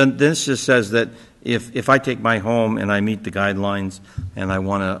this just says that if I take my home and I meet the guidelines and I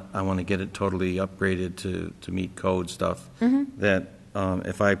want to get it totally upgraded to meet code stuff, that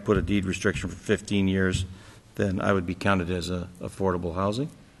if I put a deed restriction for 15 years, then I would be counted as affordable housing?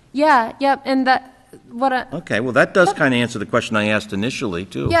 Yeah, yep, and Okay, well, that does kind of answer the question I asked initially,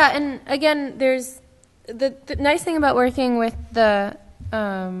 too. Yeah, and again, there's the nice thing about working with the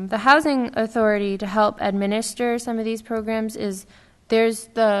housing authority to help administer some of these programs is there's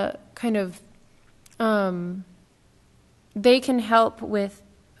the kind of they can help with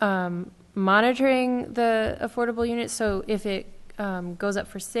monitoring the affordable units. So if it goes up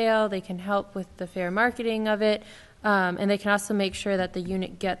for sale, they can help with the fair marketing of it, and they can also make sure that the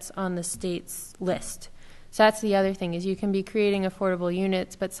unit gets on the state's list. So that's the other thing, is you can be creating affordable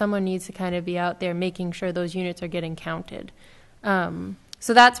units, but someone needs to kind of be out there making sure those units are getting counted.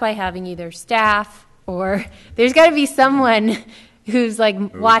 So that's why having either staff or there's got to be someone who's like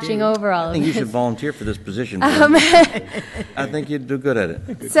watching over all I of think this. you should volunteer for this position. I think you'd do good at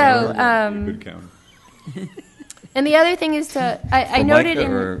it. So, Good count. and the other thing is I For noted Micah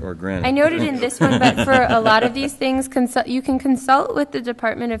in or Granny? I noted in this one, but for a lot of these things, you can consult with the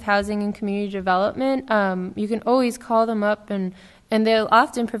Department of Housing and Community Development. You can always call them up, and they'll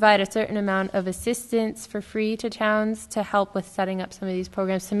often provide a certain amount of assistance for free to towns to help with setting up some of these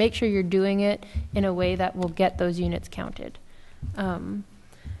programs to make sure you're doing it in a way that will get those units counted.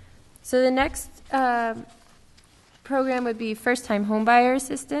 So the next program would be first-time homebuyer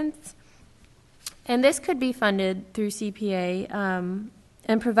assistance. And this could be funded through CPA and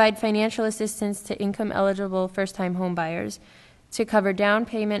provide financial assistance to income-eligible first-time homebuyers to cover down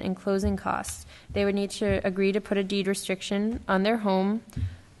payment and closing costs. They would need to agree to put a deed restriction on their home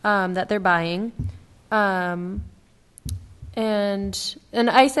that they're buying. And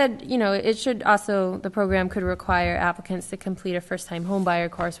I said, it should also, the program could require applicants to complete a first-time homebuyer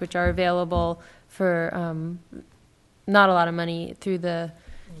course, which are available for not a lot of money through the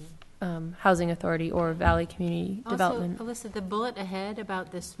Housing Authority or Valley Community Development. Also, Alyssa, the bullet ahead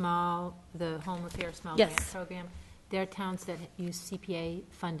about the home repair small Yes. grant program, there are towns that use CPA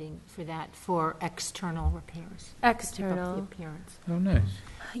funding for that for external repairs. To keep up External. the appearance. Oh, nice.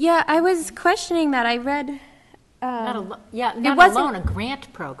 Yeah, I was questioning that. I read. Not wasn't- alone, a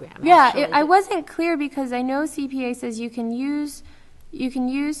grant program. Yeah, actually. I wasn't clear because I know CPA says you can use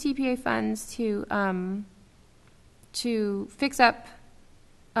CPA funds to fix up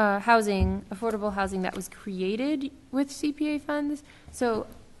affordable housing that was created with CPA funds. So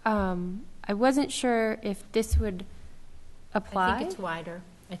I wasn't sure if this would apply.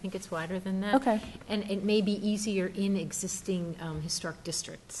 I think it's wider than that. Okay. And it may be easier in existing historic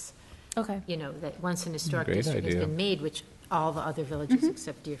districts. Okay. That once an historic Great district has idea. been made, which all the other villages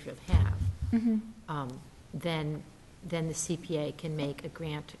except Deerfield have, then the CPA can make a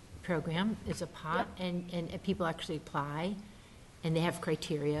grant program as a pot, and people actually apply, and they have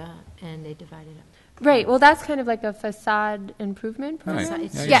criteria, and they divide it up. Right. Well, that's kind of like a facade improvement program. Right.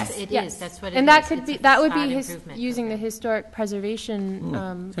 It's Yeah, Yes. it yes. is. That's what it and is. that could It's be a that would be facade his, improvement using the program. historic preservation So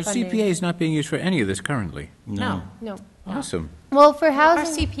funding. CPA is not being used for any of this currently. No. No. Awesome. Well, for Our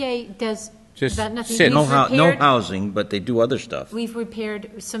housing. CPA does Just that nothing. sit. We've No repaired- housing, but they do other stuff. We've repaired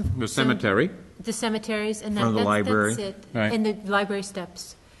The cemetery? the cemeteries, and Front of the library. that's it. Right. And the library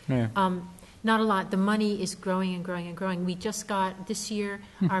steps. Yeah. Not a lot. The money is growing and growing and growing. We just got, this year,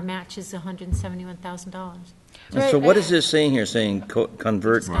 our match is $171,000. And so what is this saying here, saying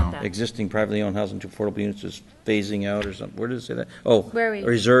convert Wow. that. existing privately owned housing to affordable units is phasing out or something? Where does it say that? Oh, Where are we?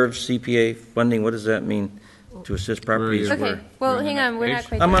 reserve CPA funding, what does that mean? To assist properties Where are you? Okay. where? Well, We're in hang the on. We're not next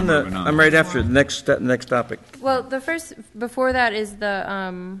quite. page. there. I'm right after the next topic. Well, the first before that is the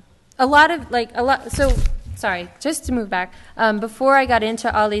a lot. So sorry, just to move back. Before I got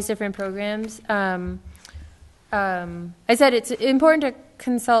into all these different programs, I said it's important to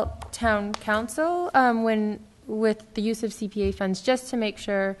consult town council with the use of CPA funds, just to make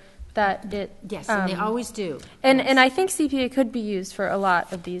sure that it. Yes, and they always do. And I think CPA could be used for a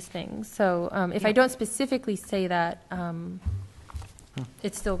lot of these things. So if I don't specifically say that,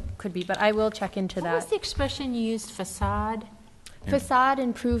 it still could be, but I will check into What was that. the expression you used, facade? Facade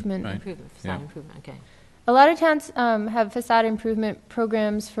improvement. Right. Improvement, Yeah. facade improvement, okay. A lot of towns have facade improvement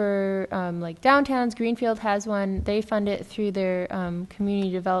programs for like downtowns. Greenfield has one. They fund it through their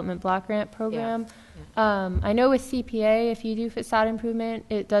community development block grant program. I know with CPA, if you do facade improvement,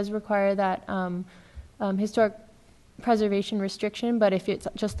 it does require that historic preservation restriction, but if it's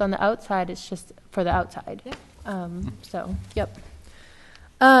just on the outside, it's just for the outside. Yep. So, yep.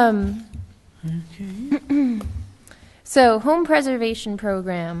 So, home preservation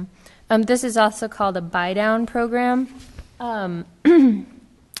program. This is also called a buy-down program. And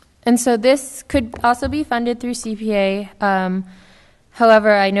so this could also be funded through CPA.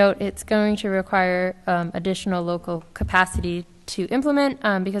 However, I note it's going to require additional local capacity to implement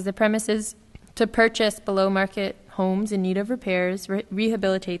because the premise is to purchase below-market homes in need of repairs,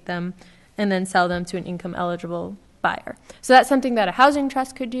 rehabilitate them, and then sell them to an income-eligible buyer. So that's something that a housing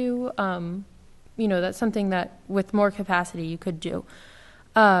trust could do. That's something that with more capacity you could do.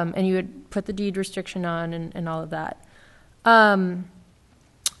 And you would put the deed restriction on and all of that.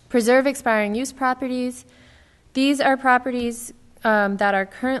 Preserve expiring use properties. These are properties that are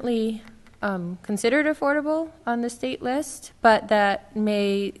currently considered affordable on the state list, but that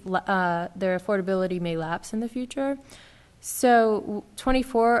may their affordability may lapse in the future. So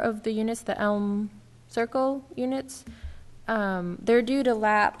 24 of the units, the Elm Circle units, they're due to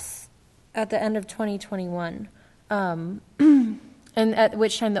lapse at the end of 2021. And at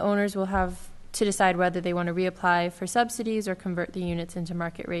which time the owners will have to decide whether they want to reapply for subsidies or convert the units into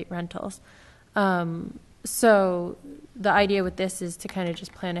market rate rentals. So the idea with this is to kind of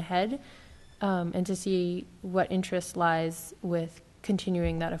just plan ahead and to see what interest lies with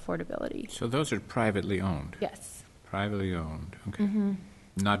continuing that affordability. So those are privately owned? Yes. Privately owned, okay.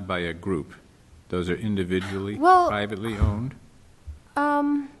 Not by a group. Those are individually Well, privately owned?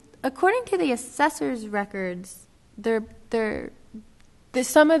 According to the assessor's records,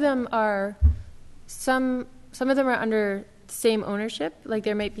 some of them are under same ownership. Like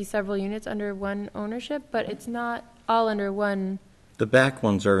there might be several units under one ownership, but it's not all under one. The back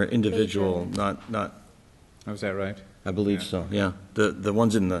ones are individual, not, Oh, is that right? I believe so, yeah. The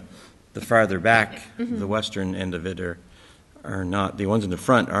ones in the farther back, the western end of it are not. The ones in the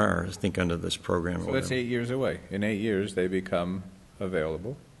front are, I think, under this program. or So that's whatever. 8 years away. In 8 years, they become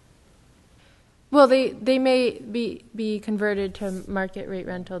available. Well, they may be converted to market rate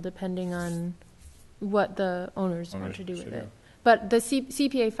rental depending on what the owners want to do with it. But the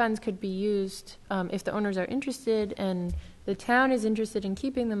CPA funds could be used if the owners are interested and the town is interested in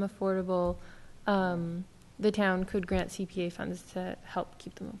keeping them affordable. The town could grant CPA funds to help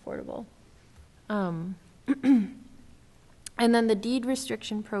keep them affordable. And then the deed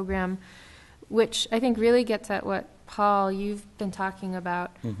restriction program, which I think really gets at what, Paul, you've been talking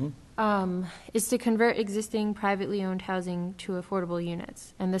about, is to convert existing privately owned housing to affordable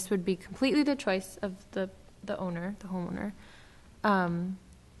units. And this would be completely the choice of the owner, the homeowner.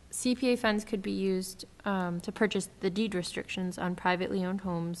 CPA funds could be used to purchase the deed restrictions on privately owned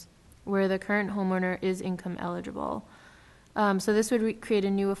homes where the current homeowner is income eligible. So this would create a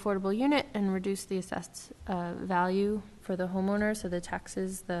new affordable unit and reduce the assessed value for the homeowner. So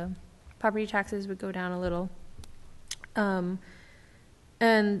the property taxes would go down a little.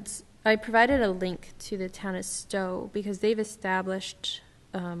 And I provided a link to the town of Stowe because they've established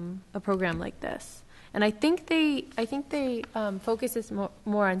a program like this. And I think they focus this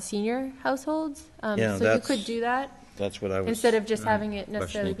more on senior households. So you could do that. That's what I was. Instead of just having it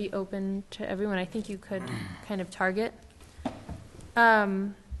necessarily questioning. be open to everyone, I think you could kind of target.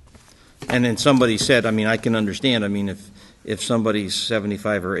 And then somebody said, I mean, I can understand, I mean, if somebody's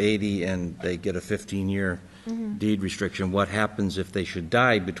 75 or 80 and they get a 15-year deed restriction, what happens if they should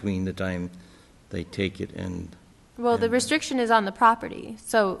die between the time they take it and... Well, the restriction is on the property,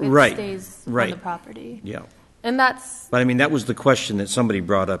 so it stays on the property. Yeah. And that's... But I mean, that was the question that somebody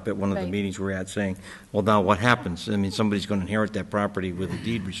brought up at one of the Right. meetings we were at, saying, well, now what happens? I mean, somebody's going to inherit that property with a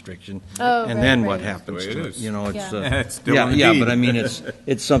deed restriction, Oh, and right, then what right. happens That's the way to it it? is. You know, it's... Yeah. It's still yeah, a yeah, deed. but I mean,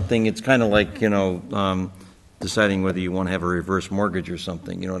 it's something, it's kind of like, deciding whether you want to have a reverse mortgage or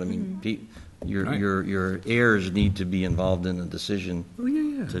something, you know what I mean? Right. Your heirs need to be involve in the decision Oh,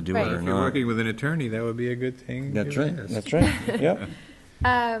 yeah. to do Right. it or If you're not. working with an attorney, that would be a good thing. That's to right, ask. that's right, yeah.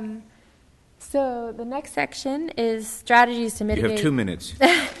 So the next section is strategies to You mitigate... have 2 minutes.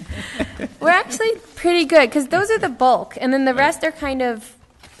 We're actually pretty good, because those are the bulk, and then the rest are kind of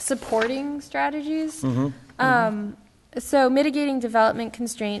supporting strategies. So mitigating development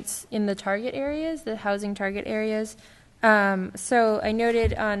constraints in the target areas, the housing target areas. So I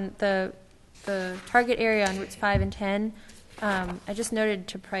noted on the target area on routes 5 and 10, I just noted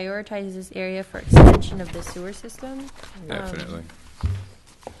to prioritize this area for extension of the sewer system. Definitely.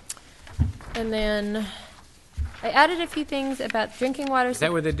 And then I added a few things about drinking water. Is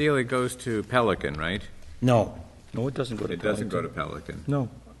that where the deal, it goes to Pelican, right? No, it doesn't go to It doesn't go Pelican. to Pelican. No.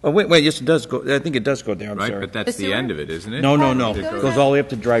 Oh, wait, yes, it does go, I think it does go there, I'm Right, sorry. but that's The the sewer? end of it, isn't it? No, It it goes goes all the way up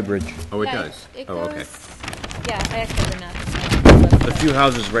to Dry Bridge. Oh, it Yeah, does? it Oh, okay. goes- Yeah, I actually have enough. The few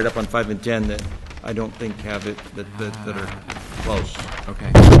houses right up on 5 and 10 that I don't think have it, that are close.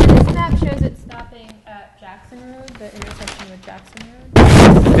 Okay. This map shows it stopping at Jackson Road, the intersection with Jackson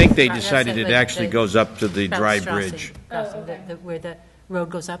Road. I think they That's decided it, it actually the- goes up to the Dry Strassing, Bridge. Strassing, where the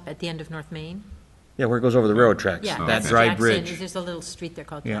road goes up at the end of North Main. Yeah, where it goes over the railroad tracks. Yeah, That that's Dry Jackson. Bridge. There's a little street there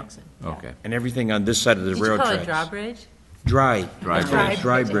called Yeah. Jackson. Okay. And everything on this side of the Did you railroad call tracks. it drawbridge? Dry. Dry Dry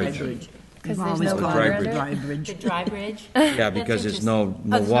Dry Bridge. Bridge. Because We've there's always no called water Dry under Dry it. The Bridge, dry bridge? Yeah, because there's no Oh,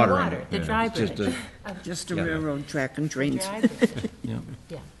 there's water in it. The Yeah. dry It's just bridge. just a Yeah. railroad track and trains. Dry bridge.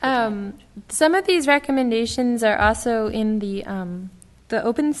 Yeah. Some of these recommendations are also in the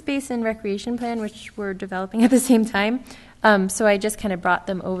open space and recreation plan, which we're developing at the same time. So I just kind of brought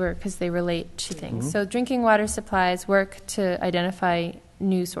them over because they relate to things. So drinking water supplies work to identify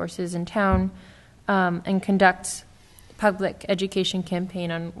new sources in town and conduct public education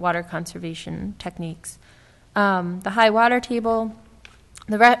campaign on water conservation techniques. The high water table,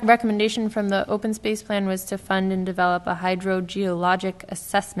 the recommendation from the open space plan was to fund and develop a hydrogeologic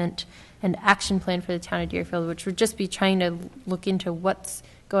assessment and action plan for the town of Deerfield, which would just be trying to look into what's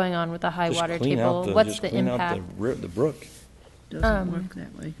going on with the high Just water clean out table, what's just the clean out impact. the brook. Doesn't work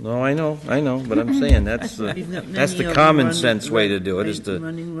that way. No, I know, but I'm saying that's We've got that's many the of them common running sense way to right- do it,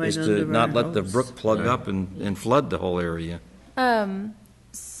 running right is to under not our let the house. brook plug up and flood the whole area.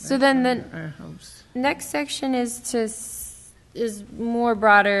 So then the Our house. next section is more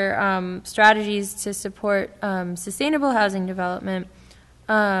broader strategies to support sustainable housing development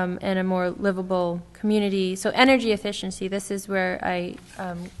and a more livable community. So energy efficiency, this is where I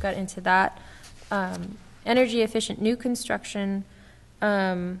got into that. Energy efficient new construction.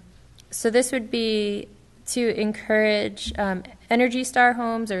 So this would be to encourage Energy Star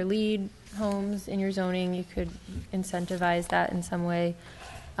homes or LEED homes in your zoning. You could incentivize that in some way.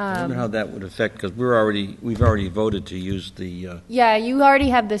 I wonder how that would affect, because we've already voted to use the Yeah, you already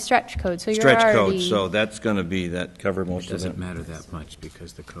have the stretch code, so you're stretch already... code, so that's going to be, cover It most of doesn't it. matter that much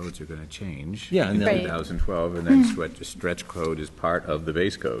because the codes are going to change. Yeah, and in then- Right. 2012, and then stretch code is part of the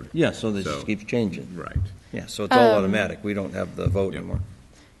base code. Yeah, so this So- just keeps changing. Right. Yeah, so it's all automatic. We don't have the vote Yep.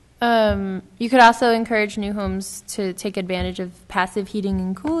 anymore. You could also encourage new homes to take advantage of passive heating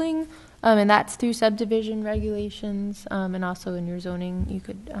and cooling, and that's through subdivision regulations, and also in your zoning, you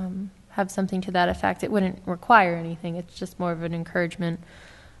could have something to that effect. It wouldn't require anything, it's just more of an encouragement.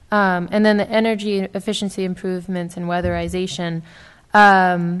 And then the energy efficiency improvements and weatherization.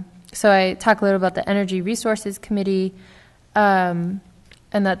 So I talk a little about the Energy Resources Committee, and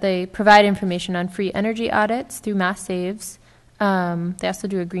that they provide information on free energy audits through Mass Saves. They also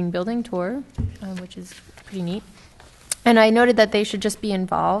do a green building tour, which is pretty neat. And I noted that they should just be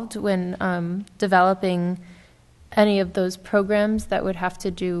involved when developing any of those programs that would have to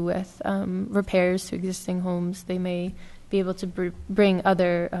do with repairs to existing homes. They may be able to bring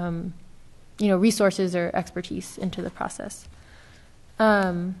other, resources or expertise into the process.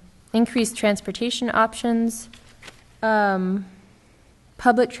 Increased transportation options,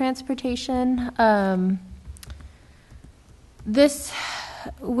 public transportation. This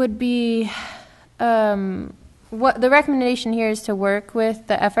would be what the recommendation here is to work with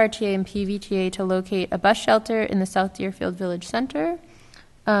the FRTA and PVTA to locate a bus shelter in the South Deerfield Village Center,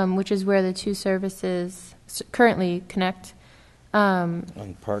 which is where the two services currently connect.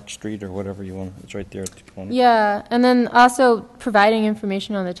 On Park Street or whatever you want, it's right there at the corner. Yeah, and then also providing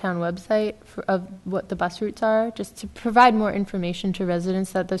information on the town website of what the bus routes are, just to provide more information to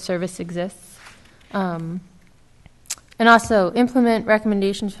residents that the service exists. And also implement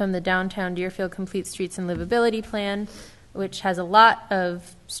recommendations from the Downtown Deerfield Complete Streets and Livability Plan, which has a lot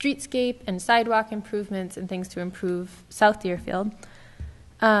of streetscape and sidewalk improvements and things to improve South Deerfield.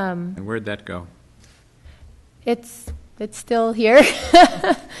 And where'd that go? It's still here.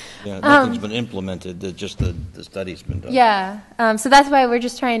 Yeah, nothing's been implemented, just the study's been done. Yeah, so that's why we're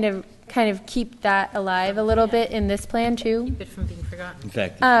just trying to kind of keep that alive a little bit in this plan too. Keep it from being forgotten. In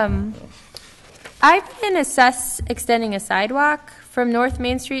fact, I can assess extending a sidewalk from North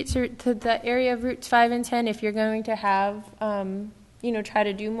Main Street to the area of routes 5 and 10 if you're going to have, try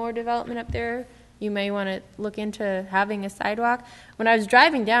to do more development up there. You may want to look into having a sidewalk. When I was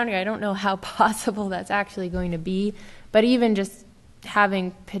driving down here, I don't know how possible that's actually going to be, but even just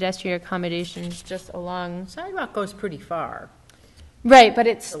having pedestrian accommodations just along. Sidewalk goes pretty far. Right, but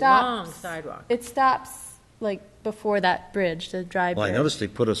it It's a long stops. sidewalk. It stops like before that bridge, the dry Well, I bridge. noticed they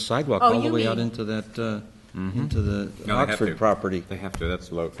put a sidewalk Oh, all the you way out mean- into that, into the No, they have Oxford to. property. They have to,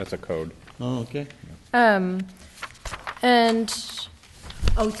 that's a code. Oh, okay. And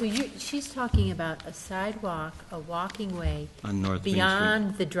Oh, so she's talking about a sidewalk, a walking way On North Main Street.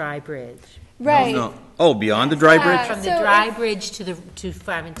 beyond the dry bridge. right. No. Oh, beyond the dry bridge? From the So dry if- bridge to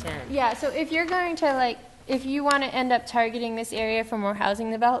 5 and 10. Yeah, so if you're going to like, if you want to end up targeting this area for more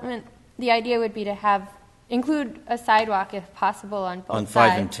housing development, the idea would be to include a sidewalk if possible on both On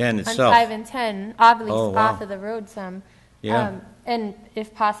sides. 5 and 10 On itself. 5 and 10, obviously Oh, wow. off of the road some. Yeah. And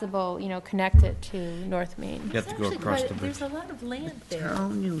if possible, connect it to North Main. You have to go across the bridge. There's a lot of land there.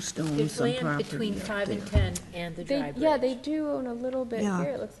 Town used to own There's some land property between up 5 and there. 10 and the dry bridge. Yeah, they do own a little bit Yeah.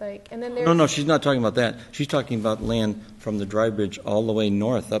 here, it looks like. And then there's. No, she's not talking about that. She's talking about land from the dry bridge all the way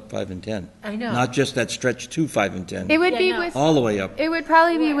north up 5 and 10. I know. Not just that stretch to 5 and 10. It would Yeah, be no. All the way up. It would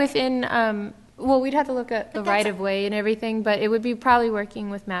probably be within, well, we'd have to look at the But that's- right-of-way and everything, but it would be probably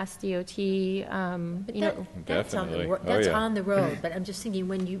working with Mass DOT, But you know. that's on the, Definitely. Oh, that's yeah. on the road, but I'm just thinking,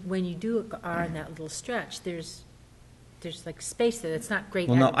 when you are in that little stretch, there's like space there, that's not great.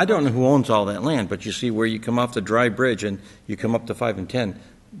 Well, no, I don't know who owns all that land, but you see where you come off the dry bridge and you come up to 5 and 10,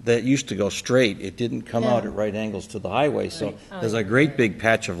 that used to go straight. It didn't come out at right angles to the highway, so there's a great big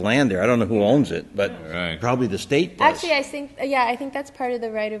patch of land there. I don't know who owns it, but Right. probably the state does. Actually, I think that's part of the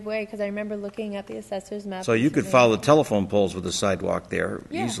right-of-way, because I remember looking at the assessor's map. So you could recently. follow the telephone poles with a sidewalk there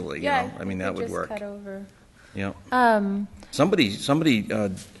Yeah, easily, you yeah, know? I mean, you that could would just work. cut over. Yeah. Somebody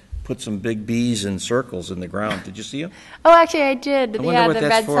put some big bees in circles in the ground. Did you see them? Oh, actually, I did. I wonder Yeah, what the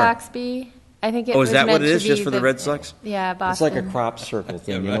that's Red for. Sox bee. I think it Oh, was is that what meant it to is, just be for the Red Sox? Yeah, It's Boston. like a crop circle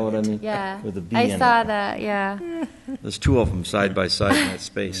thing, Yeah, you know what I mean? Yeah, With a bee I in saw it. that, yeah. There's two of them side by side in that It's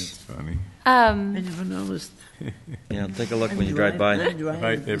space. funny. I never noticed. Yeah, take a look when you drive by.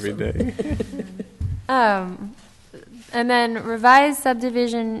 Right, every day. And then revise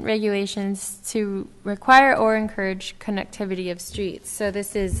subdivision regulations to require or encourage connectivity of streets. So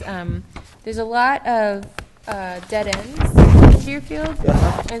this is, there's a lot of dead ends in Deerfield.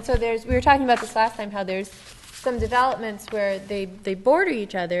 And so we were talking about this last time, how there's some developments where they border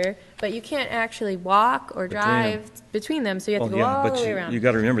each other, but you can't actually walk or drive between them, so you have to go all the way around. You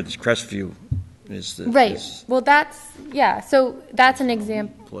got to remember this Crestview is the Right. this Well, so that's an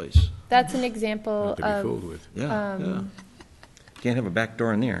example. place. That's an example Not to be of. fooled with. Yeah. Can't have a back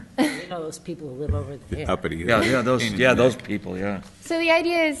door in there. You know those people who live over there. Uppity. Yeah, those Pain in the those neck. people. Yeah, So the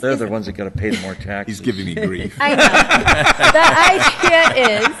idea is. they're the ones that got to pay the more taxes. He's giving me grief. I know. The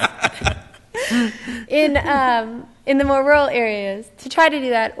idea is in the more rural areas to try to do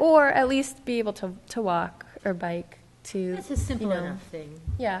that, or at least be able to walk or bike to. That's a simple you know, enough thing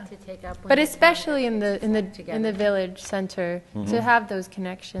Yeah. to take up. when But the especially town in the gets together. village center to have those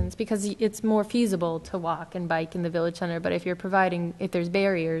connections, because it's more feasible to walk and bike in the village center. But if there's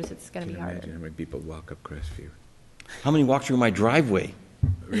barriers, it's going to Can be you imagine harder. how many people walk up Crestview? How many walk through my driveway?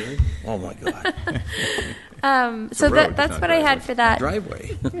 Really? Oh my God, So road, it's that's not what I had driveway. for that. driveway.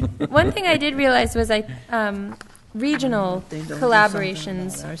 One thing I did realize was regional They don't do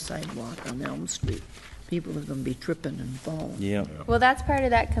collaborations. something about our sidewalk on Elm Street. People are going to be tripping and falling. Yeah, Well, that's part of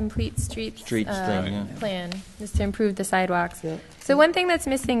that complete streets thing. Yeah. plan, is to improve the sidewalks. So one thing that's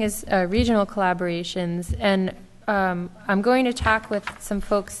missing is regional collaborations, and I'm going to talk with some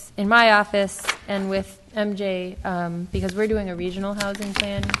folks in my office and with MJ, because we're doing a regional housing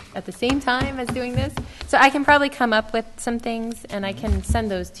plan at the same time as doing this. So I can probably come up with some things, and I can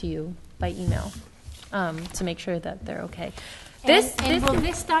send those to you by email to make sure that they're okay. And will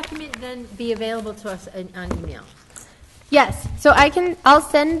this document then be available to us on email? Yes, so I'll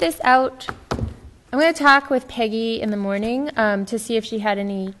send this out. I'm going to talk with Peggy in the morning to see if she had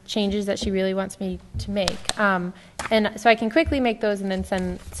any changes that she really wants me to make. And so I can quickly make those and then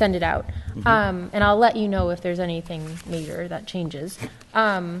send it out. And I'll let you know if there's anything major that changes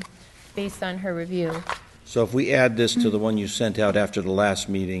based on her review. So if we add this to the one you sent out after the last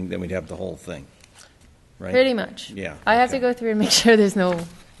meeting, then we'd have the whole thing, right? Pretty much. Yeah, I have to okay. go through and make sure there's no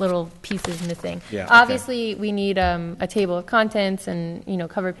little pieces missing. Yeah, okay. Obviously, we need a table of contents and,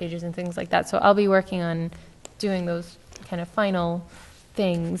 cover pages and things like that. So I'll be working on doing those kind of final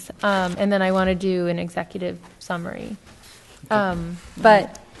things. And then I want to do an executive summary.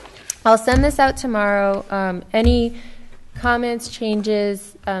 But I'll send this out tomorrow. Any comments,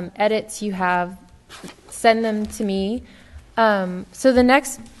 changes, edits you have, send them to me. So the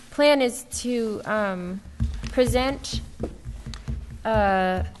next plan is to present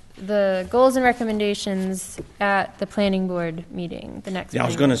the goals and recommendations at the planning board meeting, the next. Yeah, I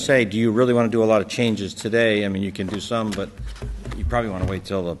was planning going to board say, do you really want to do a lot of changes today? I mean, you can do some, but you probably want to wait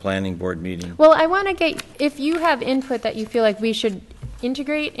till the planning board meeting. Well, I want to get, if you have input that you feel like we should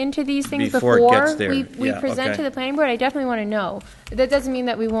integrate into these things Before it gets there. we Yeah, present okay. to the planning board, I definitely want to know. That doesn't mean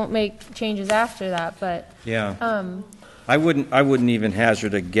that we won't make changes after that, but, Yeah. I wouldn't even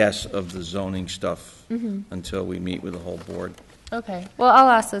hazard a guess of the zoning stuff Mm-hmm. until we meet with the whole board. okay. Well, I'll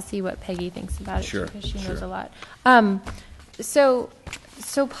also see what Peggy thinks about it, Sure, because she knows sure. a lot. So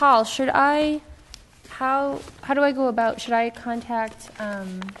Paul, how do I go about, should I contact,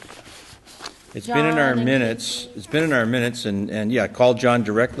 It's been in our John and minutes, and yeah, call John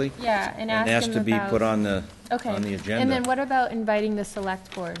directly yeah, and and ask ask him to be about. put on the Okay. agenda. And then what about inviting the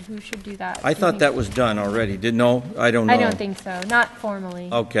select board? Who should do that? I Do you thought think- that was done already. I don't know. I don't think so, not formally.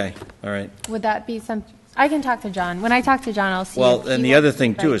 Okay, all right. Would that be some, I can talk to John. When I talk to John, I'll see. Well, if he and the wants other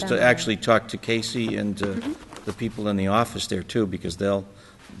thing too invite is to them. actually talk to Casey and to Mm-hmm. the people in the office there too, because they'll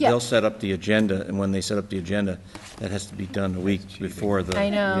Yeah. set up the agenda, and when they set up the agenda, that has to be done a week before the I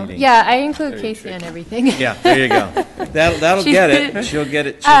know. meeting. Yeah, I include Casey on everything. Yeah, there you go. That'll She- get it. She'll get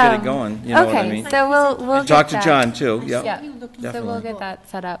it going, you know what I mean? Okay, so we'll And talk get to that. John too, Yeah, yeah. so we'll Definitely. get that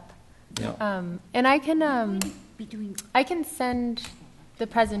set up. Yeah. And I can send the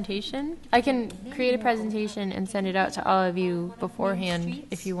presentation. I can create a presentation and send it out to all of you beforehand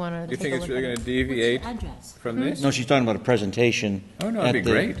if you want to You take think a it's look really at going it. to deviate Address. from this? No, she's talking about a presentation. Oh, no, it'd at be the-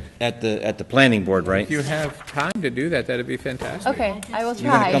 great. At the planning board, right? If you have time to do that, that'd be fantastic. Okay, I will You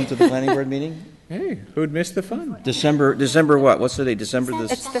want to come try. to the planning board meeting? Hey, who'd miss the fun? December what? What's the date? December the,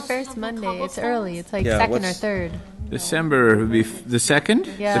 It's the first Monday. It's early. It's like Yeah, second or what's- third. December would be the 2nd?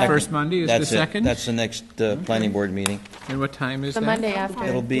 Yeah. The first Monday is the that's it. 2nd? That's the next planning board meeting. And what time is The that? Monday after.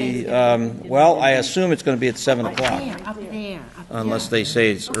 It'll be, well, I assume it's going to be at 7 o'clock, Up there. unless they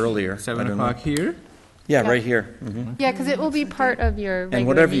say it's earlier. 7 I don't know. o'clock here? Yeah, Yeah. right here. Mhm. Yeah, because it will be part of your regular And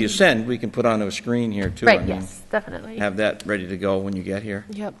whatever you meeting. send, we can put on a screen here too. I Right, mean, yes, definitely. Have that ready to go when you get here.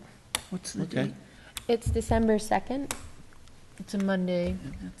 Yep. What's the Okay. date? It's December 2nd. It's a Monday.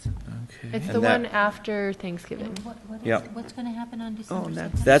 Okay. It's And the that- one after Thanksgiving. Yep. What's going to happen on December Oh,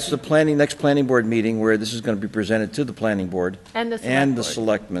 2nd? That's the next planning board meeting where this is going to be presented to the planning board And the select and the board.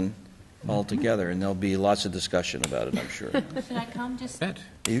 selectmen all together, and there'll be lots of discussion about it, I'm sure. Should I come just? Bet.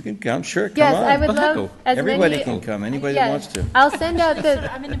 You can come, sure, come Yes, on. I would Well, love heckle. as Everybody many. can come, anybody that Yeah, wants to. I'll send out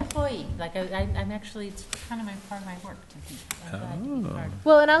the, I'm an employee, like, I'm actually, it's kind of part of my work to be, I'm glad to be part of it.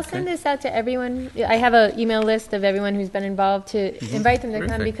 well, and I'll send this out to everyone. I have an email list of everyone who's been involved to invite them to come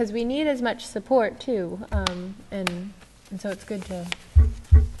Terrific. because we need as much support too. And so it's good to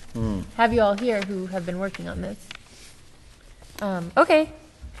have you all here who have been working on this. Okay.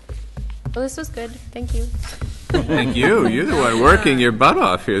 Well, this was good. Thank you. Thank you. You're the one working your butt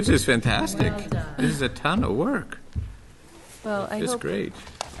off here. This is fantastic. This is a ton of work. Well, I It's hope great.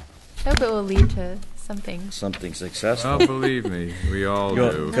 it will lead to something. Something successful. Oh, believe me, we all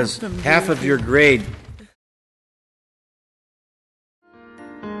do. Because half of your grade